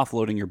doing is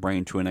offloading your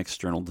brain to an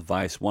external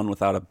device, one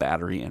without a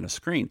battery and a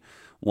screen,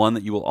 one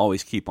that you will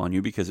always keep on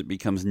you because it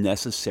becomes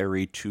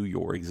necessary to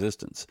your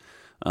existence.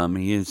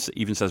 He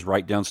even says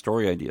write down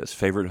story ideas,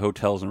 favorite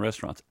hotels and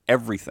restaurants,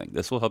 everything.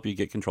 This will help you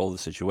get control of the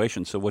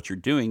situation. So what you're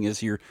doing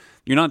is you're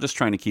not just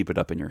trying to keep it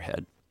up in your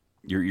head.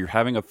 You're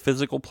having a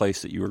physical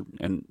place that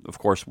and of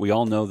course we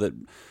all know that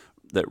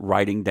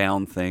writing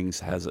down things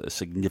has a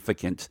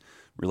significant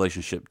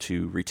relationship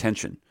to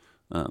retention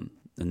and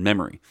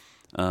memory.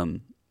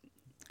 And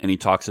he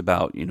talks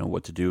about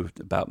what to do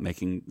about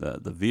making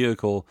the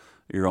vehicle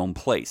your own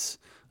place.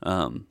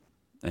 And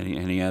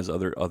he has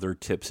other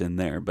tips in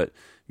there, but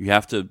you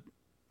have to,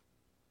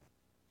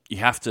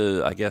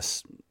 I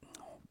guess,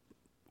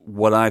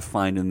 what I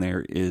find in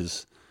there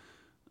is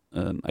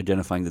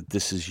identifying that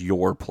this is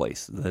your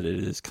place, that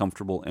it is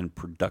comfortable and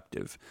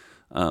productive,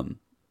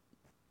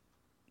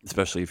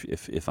 especially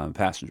if I'm a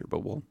passenger.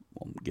 But we'll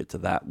get to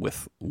that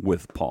with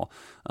Paul.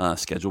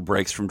 Schedule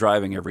breaks from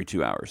driving every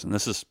 2 hours, and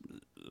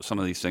some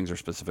of these things are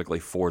specifically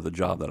for the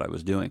job that I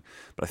was doing.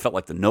 But I felt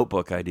like the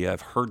notebook idea,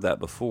 I've heard that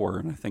before,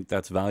 and I think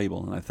that's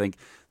valuable. And I think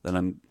that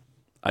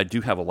I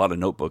do have a lot of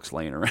notebooks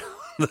laying around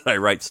that I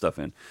write stuff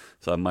in,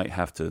 so I might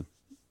have to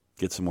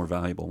get some more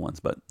valuable ones.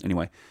 But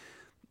anyway,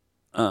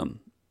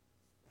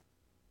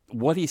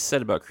 what he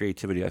said about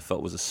creativity I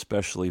felt was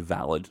especially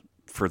valid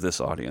for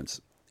this audience.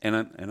 And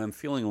I'm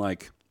feeling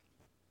like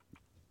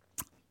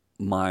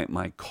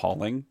my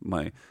calling,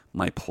 my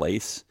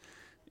place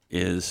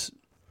is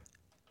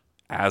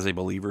as a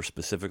believer,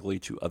 specifically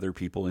to other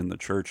people in the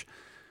church.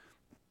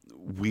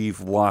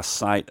 We've lost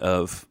sight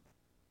of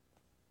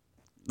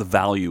the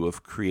value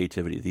of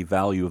creativity, the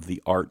value of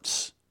the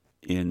arts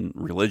in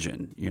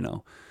religion,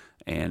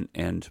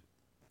 and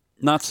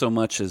not so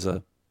much as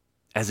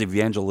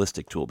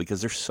evangelistic tool, because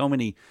there's so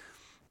many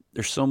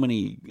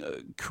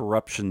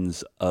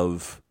corruptions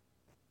of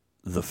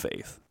the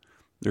faith.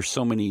 There's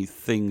so many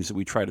things that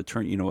we try to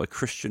turn, a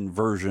Christian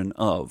version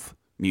of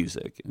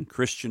music, and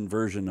Christian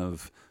version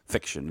of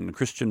fiction, and a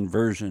Christian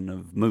version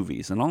of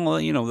movies, and all,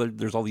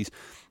 there's all these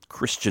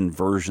Christian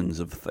versions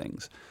of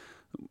things.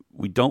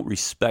 We don't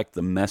respect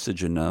the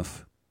message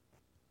enough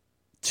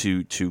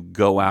to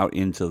go out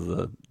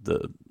into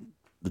the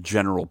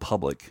general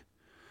public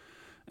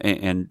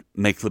and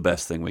make the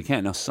best thing we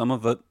can. Now, some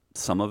of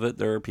it,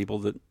 there are people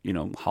that,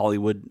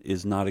 Hollywood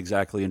is not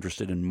exactly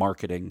interested in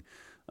marketing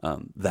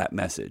that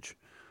message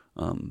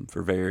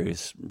for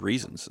various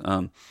reasons.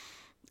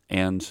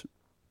 And,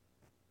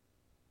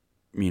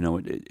 we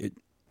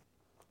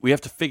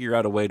have to figure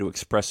out a way to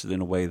express it in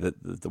a way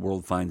that the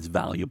world finds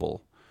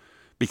valuable.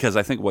 Because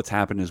I think what's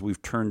happened is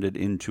we've turned it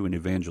into an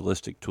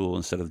evangelistic tool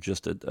instead of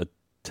just a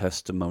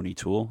testimony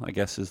tool, I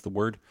guess is the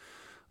word.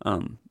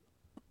 An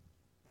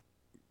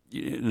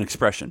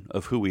expression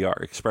of who we are,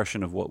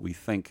 expression of what we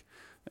think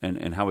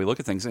and how we look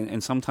at things.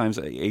 And sometimes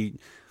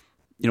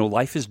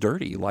life is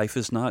dirty. Life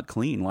is not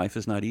clean. Life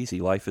is not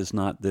easy. Life is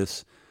not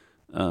this,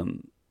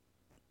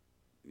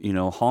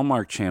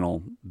 Hallmark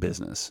Channel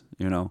business,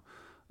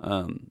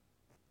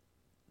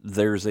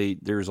 There's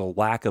a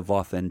lack of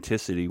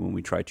authenticity when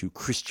we try to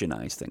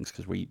Christianize things,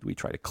 because we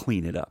try to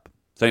clean it up.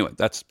 So anyway,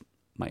 that's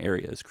my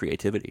area, is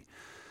creativity,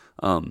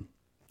 and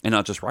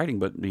not just writing,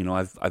 but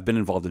I've been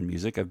involved in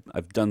music.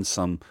 I've done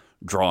some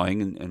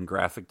drawing and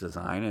graphic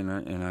design,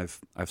 and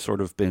I've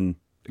sort of been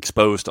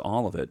exposed to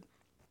all of it.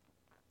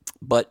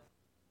 But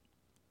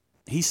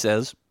he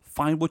says,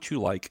 find what you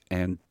like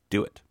and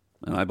do it,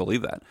 and I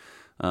believe that.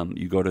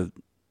 You go to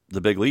The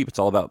Big Leap, it's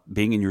all about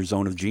being in your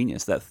zone of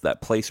genius,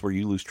 that place where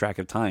you lose track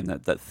of time,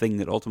 that thing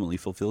that ultimately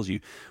fulfills you.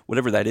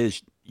 Whatever that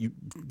is, you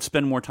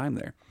spend more time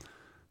there.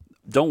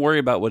 Don't worry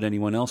about what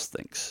anyone else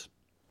thinks.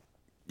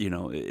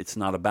 It's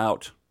not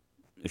about,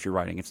 if you're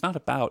writing, it's not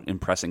about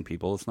impressing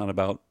people. It's not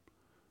about,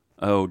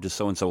 does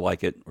so-and-so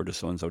like it or does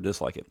so-and-so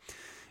dislike it.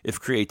 If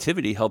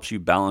creativity helps you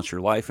balance your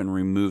life and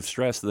remove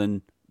stress,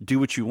 then do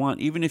what you want,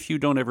 even if you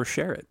don't ever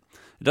share it.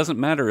 It doesn't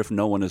matter if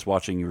no one is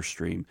watching your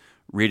stream,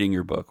 reading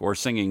your book, or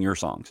singing your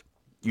songs.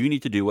 You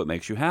need to do what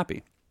makes you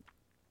happy.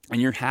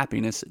 And your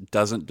happiness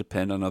doesn't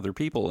depend on other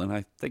people, and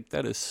I think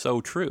that is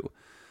so true.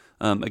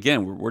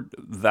 Again,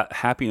 that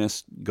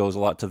happiness goes a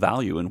lot to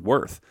value and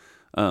worth.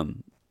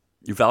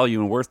 Your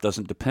value and worth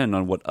doesn't depend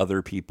on what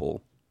other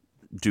people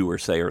do or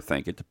say or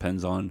think. It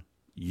depends on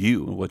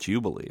you and what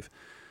you believe.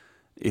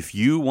 If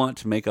you want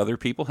to make other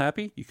people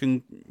happy, you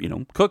can,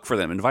 cook for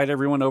them, invite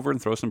everyone over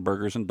and throw some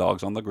burgers and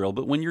dogs on the grill.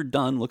 But when you're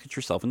done, look at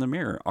yourself in the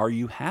mirror. Are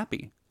you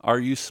happy? Are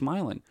you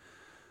smiling?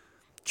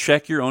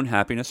 Check your own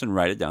happiness and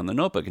write it down in the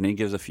notebook. And he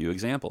gives a few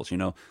examples.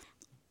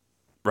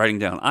 writing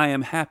down, I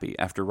am happy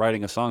after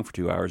writing a song for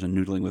 2 hours and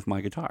noodling with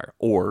my guitar.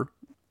 Or,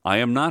 I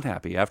am not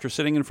happy after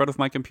sitting in front of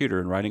my computer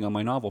and writing on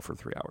my novel for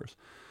 3 hours.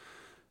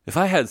 If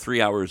I had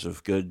 3 hours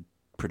of good,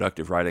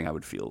 productive writing, I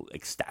would feel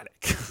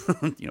ecstatic.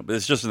 But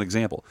it's just an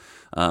example.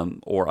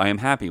 Or, I am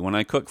happy when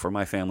I cook for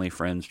my family,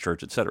 friends,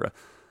 church, etc.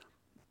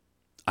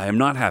 I am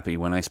not happy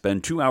when I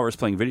spend 2 hours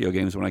playing video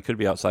games when I could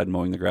be outside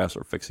mowing the grass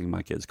or fixing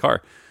my kid's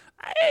car.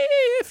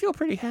 I feel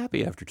pretty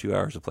happy after 2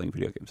 hours of playing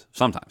video games.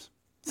 Sometimes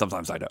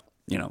I don't.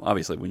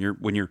 Obviously,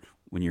 when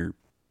you're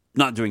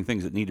not doing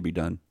things that need to be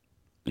done,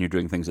 and you're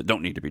doing things that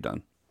don't need to be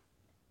done,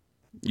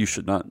 you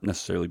should not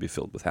necessarily be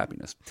filled with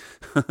happiness.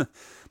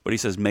 But he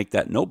says, make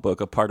that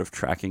notebook a part of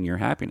tracking your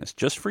happiness,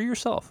 just for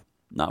yourself,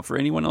 not for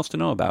anyone else to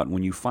know about. And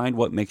when you find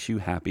what makes you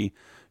happy,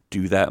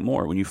 do that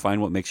more. When you find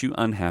what makes you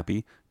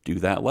unhappy, do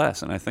that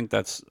less. And I think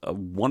that's a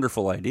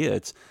wonderful idea.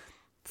 It's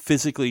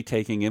physically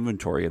taking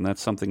inventory, and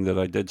that's something that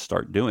I did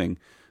start doing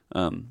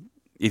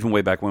even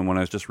way back when I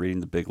was just reading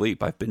The Big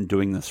Leap. I've been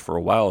doing this for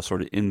a while,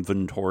 sort of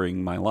inventorying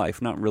my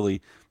life, not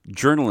really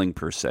journaling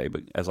per se,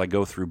 but as I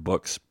go through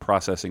books,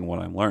 processing what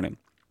I'm learning.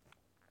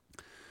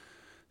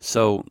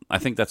 So I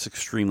think that's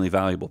extremely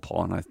valuable,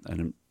 Paul, and I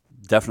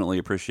definitely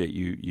appreciate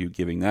you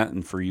giving that.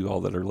 And for you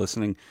all that are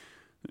listening,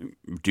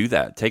 do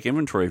that. Take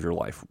inventory of your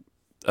life.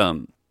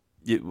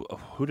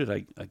 Who did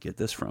I get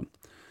this from?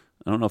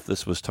 I don't know if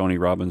this was Tony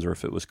Robbins or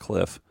if it was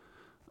Cliff.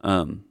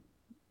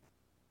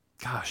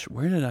 Gosh,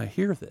 where did I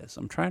hear this?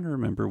 I'm trying to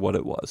remember what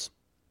it was.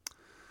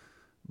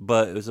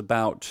 But it was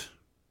about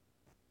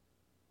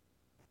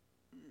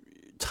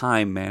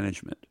time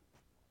management.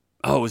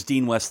 Oh, it was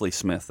Dean Wesley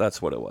Smith.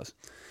 That's what it was.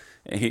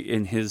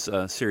 In his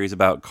series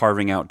about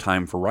carving out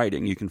time for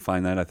writing. You can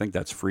find that. I think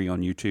that's free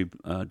on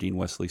YouTube. Dean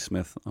Wesley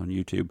Smith on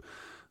YouTube.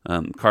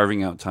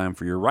 Carving out time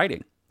for your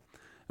writing.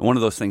 And one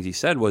of those things he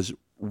said was,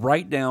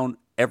 write down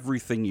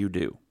everything you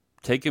do.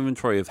 Take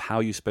inventory of how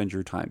you spend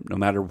your time, no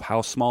matter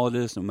how small it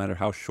is, no matter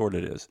how short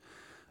it is.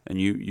 And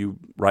you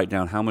write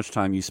down how much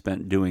time you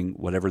spent doing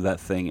whatever that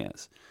thing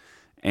is.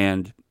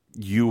 And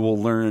you will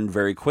learn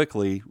very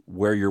quickly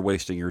where you're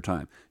wasting your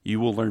time.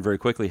 You will learn very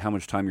quickly how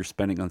much time you're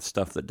spending on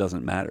stuff that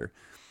doesn't matter.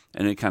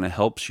 And it kind of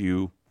helps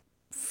you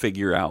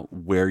figure out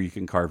where you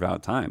can carve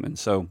out time. And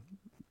so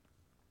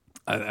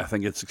I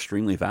think it's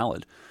extremely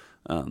valid.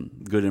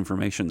 Good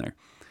information there.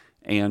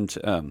 And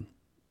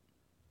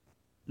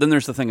then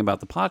there's the thing about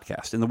the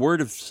podcast. In the word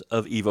of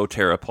Evo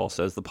Terra, Paul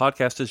says, the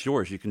podcast is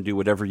yours. You can do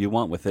whatever you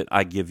want with it.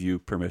 I give you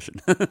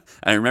permission.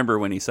 I remember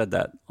when he said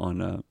that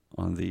on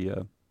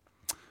the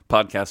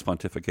podcast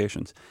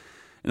Pontifications.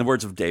 In the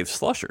words of Dave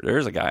Slusher,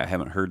 there's a guy I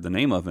haven't heard the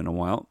name of in a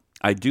while.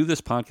 I do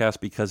this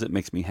podcast because it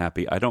makes me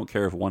happy. I don't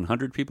care if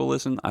 100 people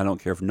listen. I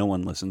don't care if no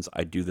one listens.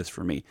 I do this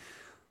for me.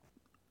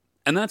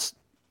 And that's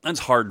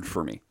hard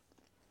for me.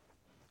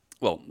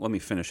 Well, let me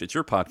finish. It's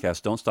your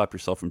podcast. Don't stop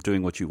yourself from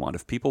doing what you want.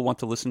 If people want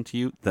to listen to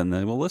you, then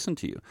they will listen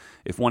to you.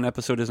 If one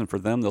episode isn't for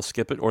them, they'll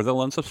skip it or they'll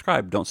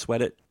unsubscribe. Don't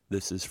sweat it.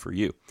 This is for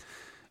you.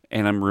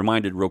 And I'm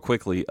reminded real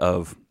quickly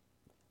of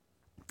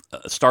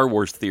Star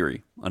Wars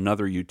Theory,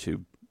 another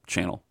YouTube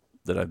channel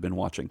that I've been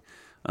watching.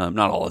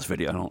 Not all his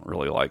video. I don't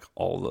really like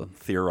all the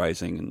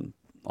theorizing and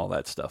all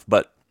that stuff.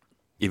 But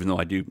even though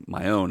I do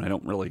my own,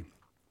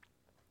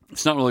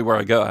 it's not really where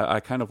I go. I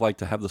kind of like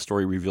to have the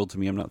story revealed to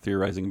me. I'm not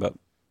theorizing about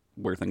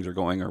where things are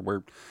going or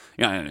where,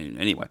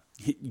 anyway,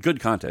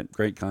 good content,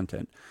 great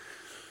content.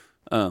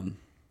 But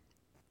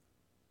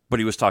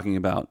he was talking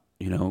about,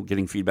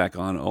 getting feedback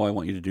on, I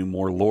want you to do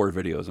more lore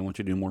videos. I want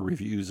you to do more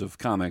reviews of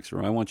comics,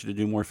 or I want you to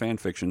do more fan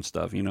fiction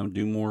stuff,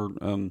 do more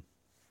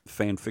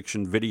fan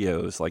fiction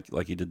videos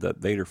like he did that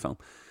Vader film,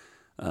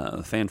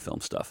 fan film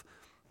stuff.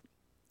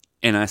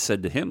 And I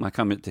said to him, my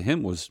comment to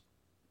him was,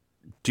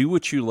 do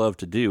what you love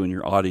to do and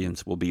your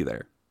audience will be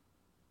there.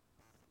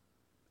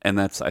 And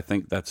I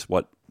think that's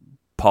what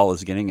Paul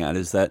is getting at,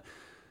 is that,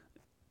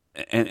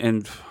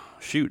 and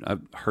shoot,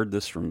 I've heard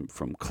this from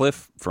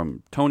Cliff,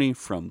 from Tony,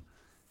 from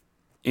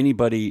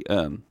anybody,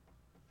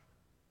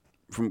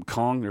 from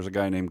Kong. There's a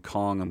guy named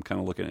Kong. I'm kind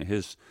of looking at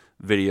his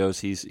videos.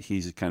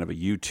 He's kind of a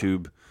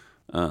YouTube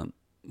not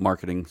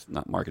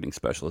marketing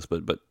specialist,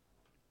 but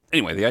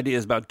anyway, the idea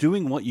is about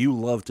doing what you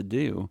love to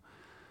do.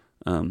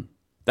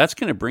 That's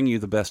going to bring you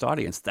the best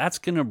audience. That's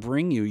going to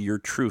bring you your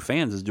true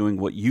fans, is doing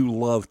what you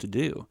love to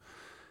do.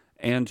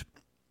 And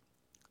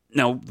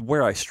now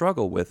where I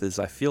struggle with is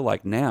I feel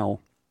like now,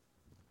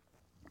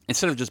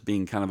 instead of just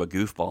being kind of a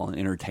goofball and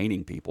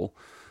entertaining people,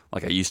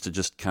 like I used to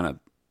just kind of,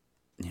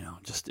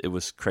 it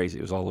was crazy.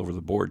 It was all over the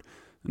board.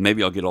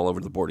 Maybe I'll get all over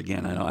the board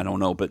again. I don't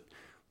know. But,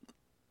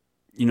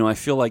 I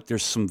feel like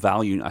there's some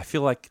value. I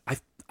feel like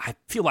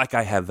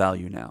I have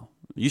value now.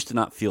 I used to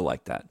not feel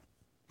like that.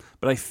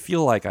 But I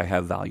feel like I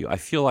have value. I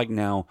feel like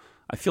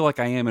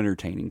I am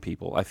entertaining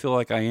people. I feel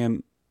like I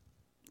am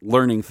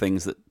learning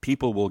things that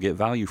people will get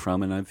value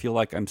from, and I feel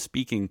like I'm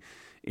speaking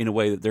in a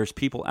way that there's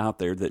people out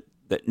there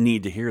that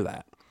need to hear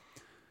that.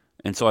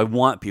 And so I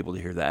want people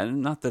to hear that.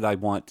 And not that I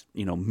want,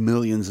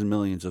 millions and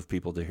millions of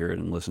people to hear it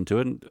and listen to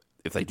it. And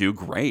if they do,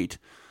 great.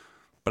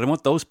 But I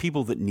want those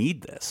people that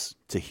need this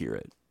to hear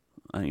it.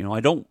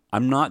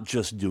 I'm not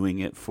just doing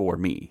it for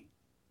me.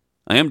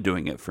 I am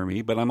doing it for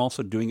me, but I'm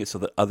also doing it so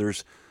that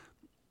others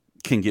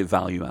can get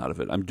value out of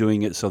it. I'm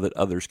doing it so that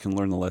others can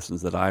learn the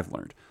lessons that I've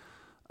learned.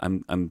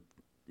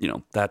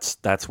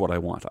 That's what I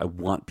want. I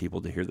want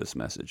people to hear this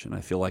message, and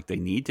I feel like they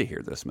need to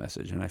hear this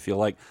message. And I feel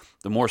like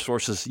the more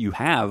sources you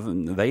have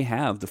and they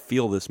have to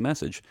feel this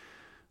message,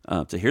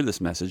 to hear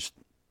this message,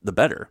 the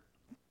better.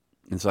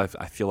 And so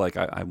I feel like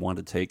I want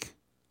to take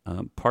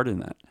part in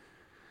that.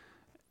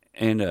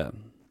 And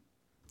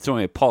so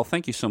anyway, Paul,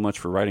 thank you so much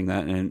for writing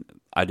that. And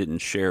I didn't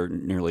share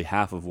nearly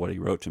half of what he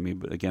wrote to me,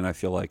 but again, I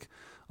feel like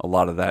a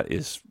lot of that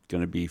is going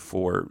to be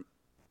for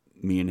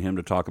me and him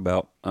to talk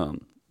about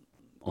on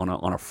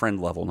a friend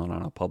level, not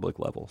on a public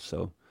level.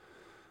 So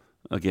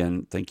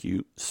again, thank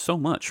you so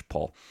much,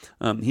 Paul.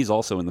 He's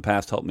also in the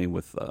past helped me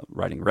with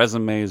writing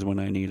resumes when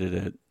I needed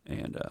it,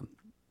 and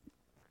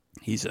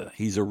he's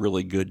a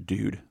really good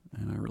dude,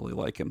 and I really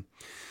like him.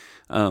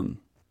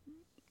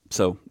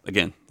 So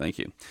again, thank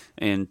you.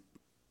 And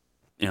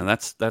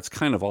that's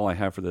kind of all I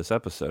have for this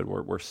episode.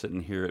 We're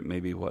sitting here at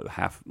maybe a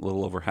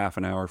little over half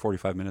an hour,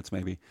 45 minutes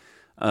maybe,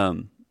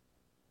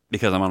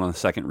 because I'm on the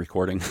second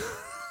recording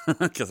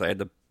because I had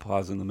to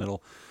pause in the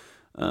middle.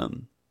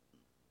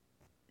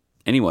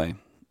 Anyway,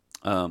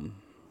 I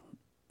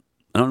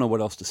don't know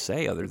what else to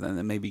say other than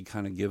that maybe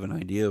kind of give an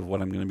idea of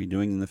what I'm going to be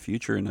doing in the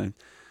future. And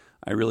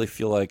I really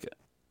feel like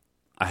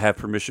I have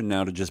permission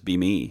now to just be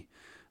me.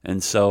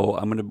 And so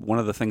one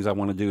of the things I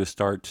want to do is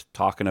start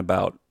talking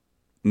about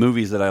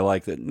movies that I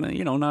like that,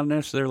 not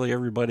necessarily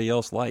everybody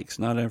else likes,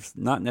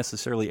 not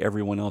necessarily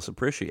everyone else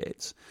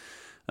appreciates.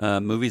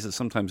 Movies that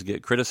sometimes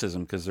get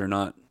criticism because they're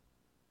not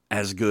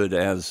as good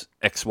as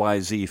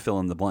XYZ fill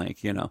in the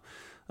blank,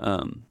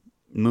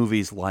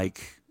 movies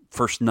like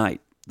First Night,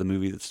 the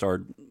movie that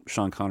starred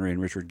Sean Connery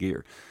and Richard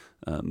Gere.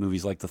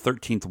 Movies like The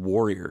 13th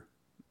Warrior,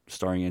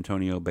 starring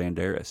Antonio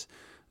Banderas.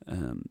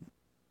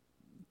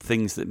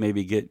 Things that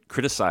maybe get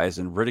criticized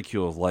and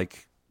ridiculed,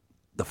 like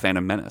The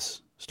Phantom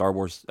Menace. Star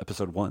Wars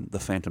Episode 1, The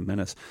Phantom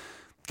Menace,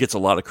 gets a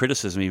lot of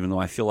criticism, even though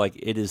I feel like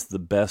it is the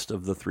best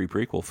of the 3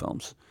 prequel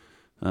films.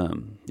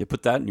 You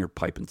put that in your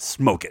pipe and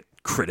smoke it,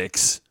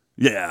 critics.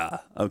 Yeah,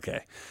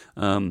 okay.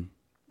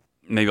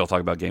 Maybe I'll talk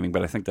about gaming,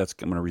 but I think I'm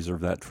going to reserve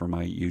that for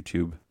my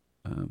YouTube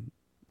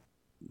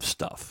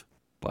stuff.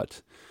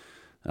 But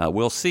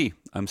we'll see.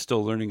 I'm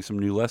still learning some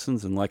new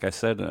lessons, and like I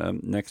said,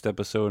 next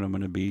episode I'm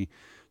going to be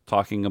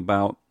talking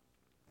about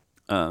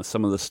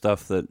some of the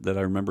stuff that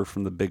I remember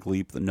from the Big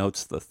Leap, the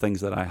notes, the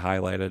things that I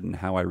highlighted, and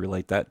how I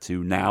relate that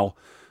to now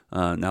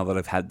that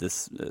I've had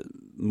this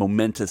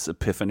momentous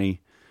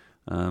epiphany.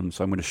 So I'm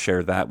going to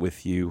share that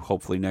with you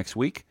hopefully next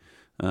week.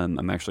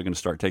 I'm actually going to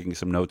start taking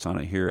some notes on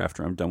it here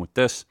after I'm done with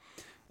this,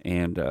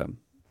 and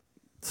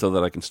so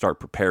that I can start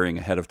preparing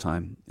ahead of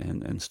time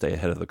and stay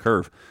ahead of the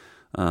curve.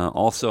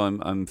 Also,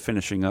 I'm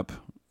finishing up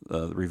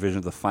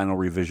the final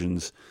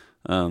revisions,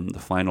 the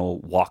final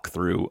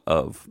walkthrough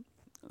of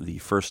the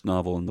first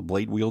novel in the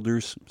Blade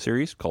Wielders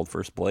series called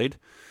First Blade.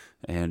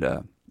 And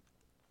I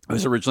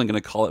was originally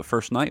going to call it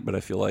First Night, but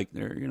I feel like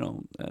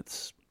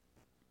that's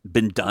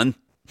been done,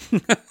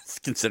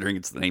 considering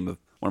it's the name of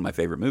one of my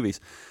favorite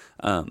movies.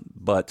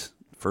 But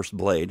First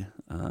Blade,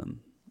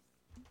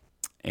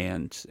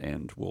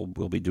 and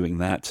we'll be doing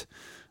that.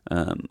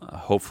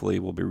 Hopefully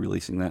we'll be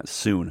releasing that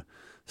soon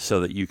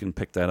so that you can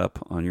pick that up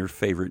on your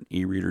favorite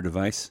e-reader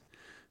device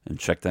and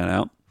check that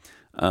out.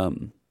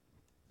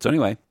 So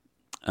anyway,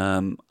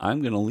 I'm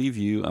going to leave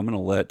you. I'm going to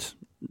let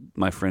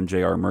my friend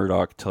J.R.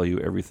 Murdoch tell you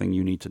everything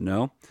you need to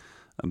know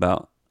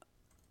about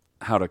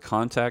how to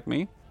contact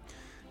me.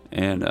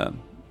 And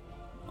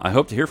I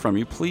hope to hear from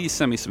you. Please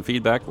send me some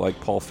feedback like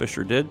Paul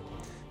Fisher did.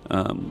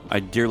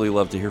 I'd dearly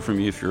love to hear from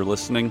you if you're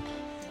listening.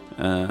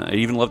 I'd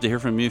even love to hear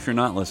from you if you're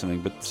not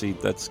listening. But see,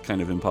 that's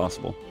kind of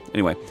impossible.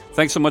 Anyway,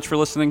 thanks so much for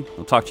listening.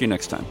 I'll talk to you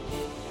next time.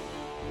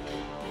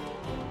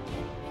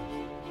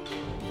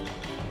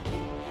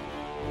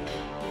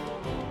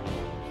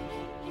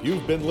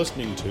 You've been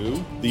listening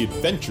to The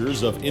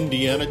Adventures of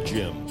Indiana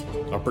Jim,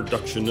 a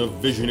production of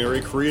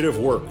Visionary Creative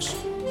Works.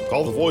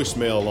 Call the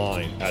voicemail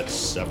line at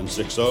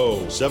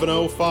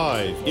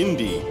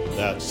 760-705-INDY.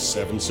 That's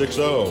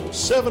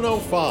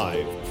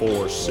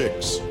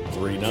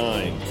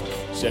 760-705-4639.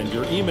 Send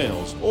your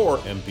emails or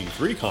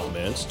MP3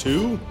 comments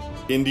to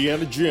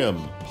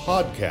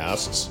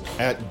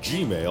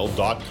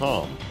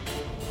indianajimpodcasts@gmail.com.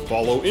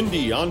 Follow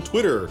Indy on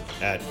Twitter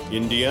at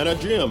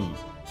IndianaJim.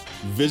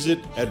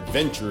 Visit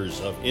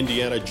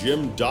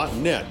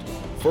adventuresofindianajim.net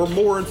for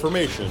more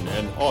information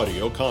and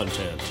audio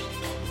content.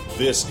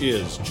 This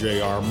is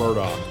J.R.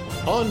 Murdoch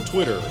on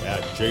Twitter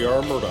at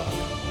J.R. Murdoch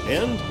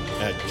and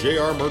at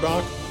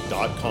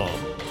jrmurdoch.com.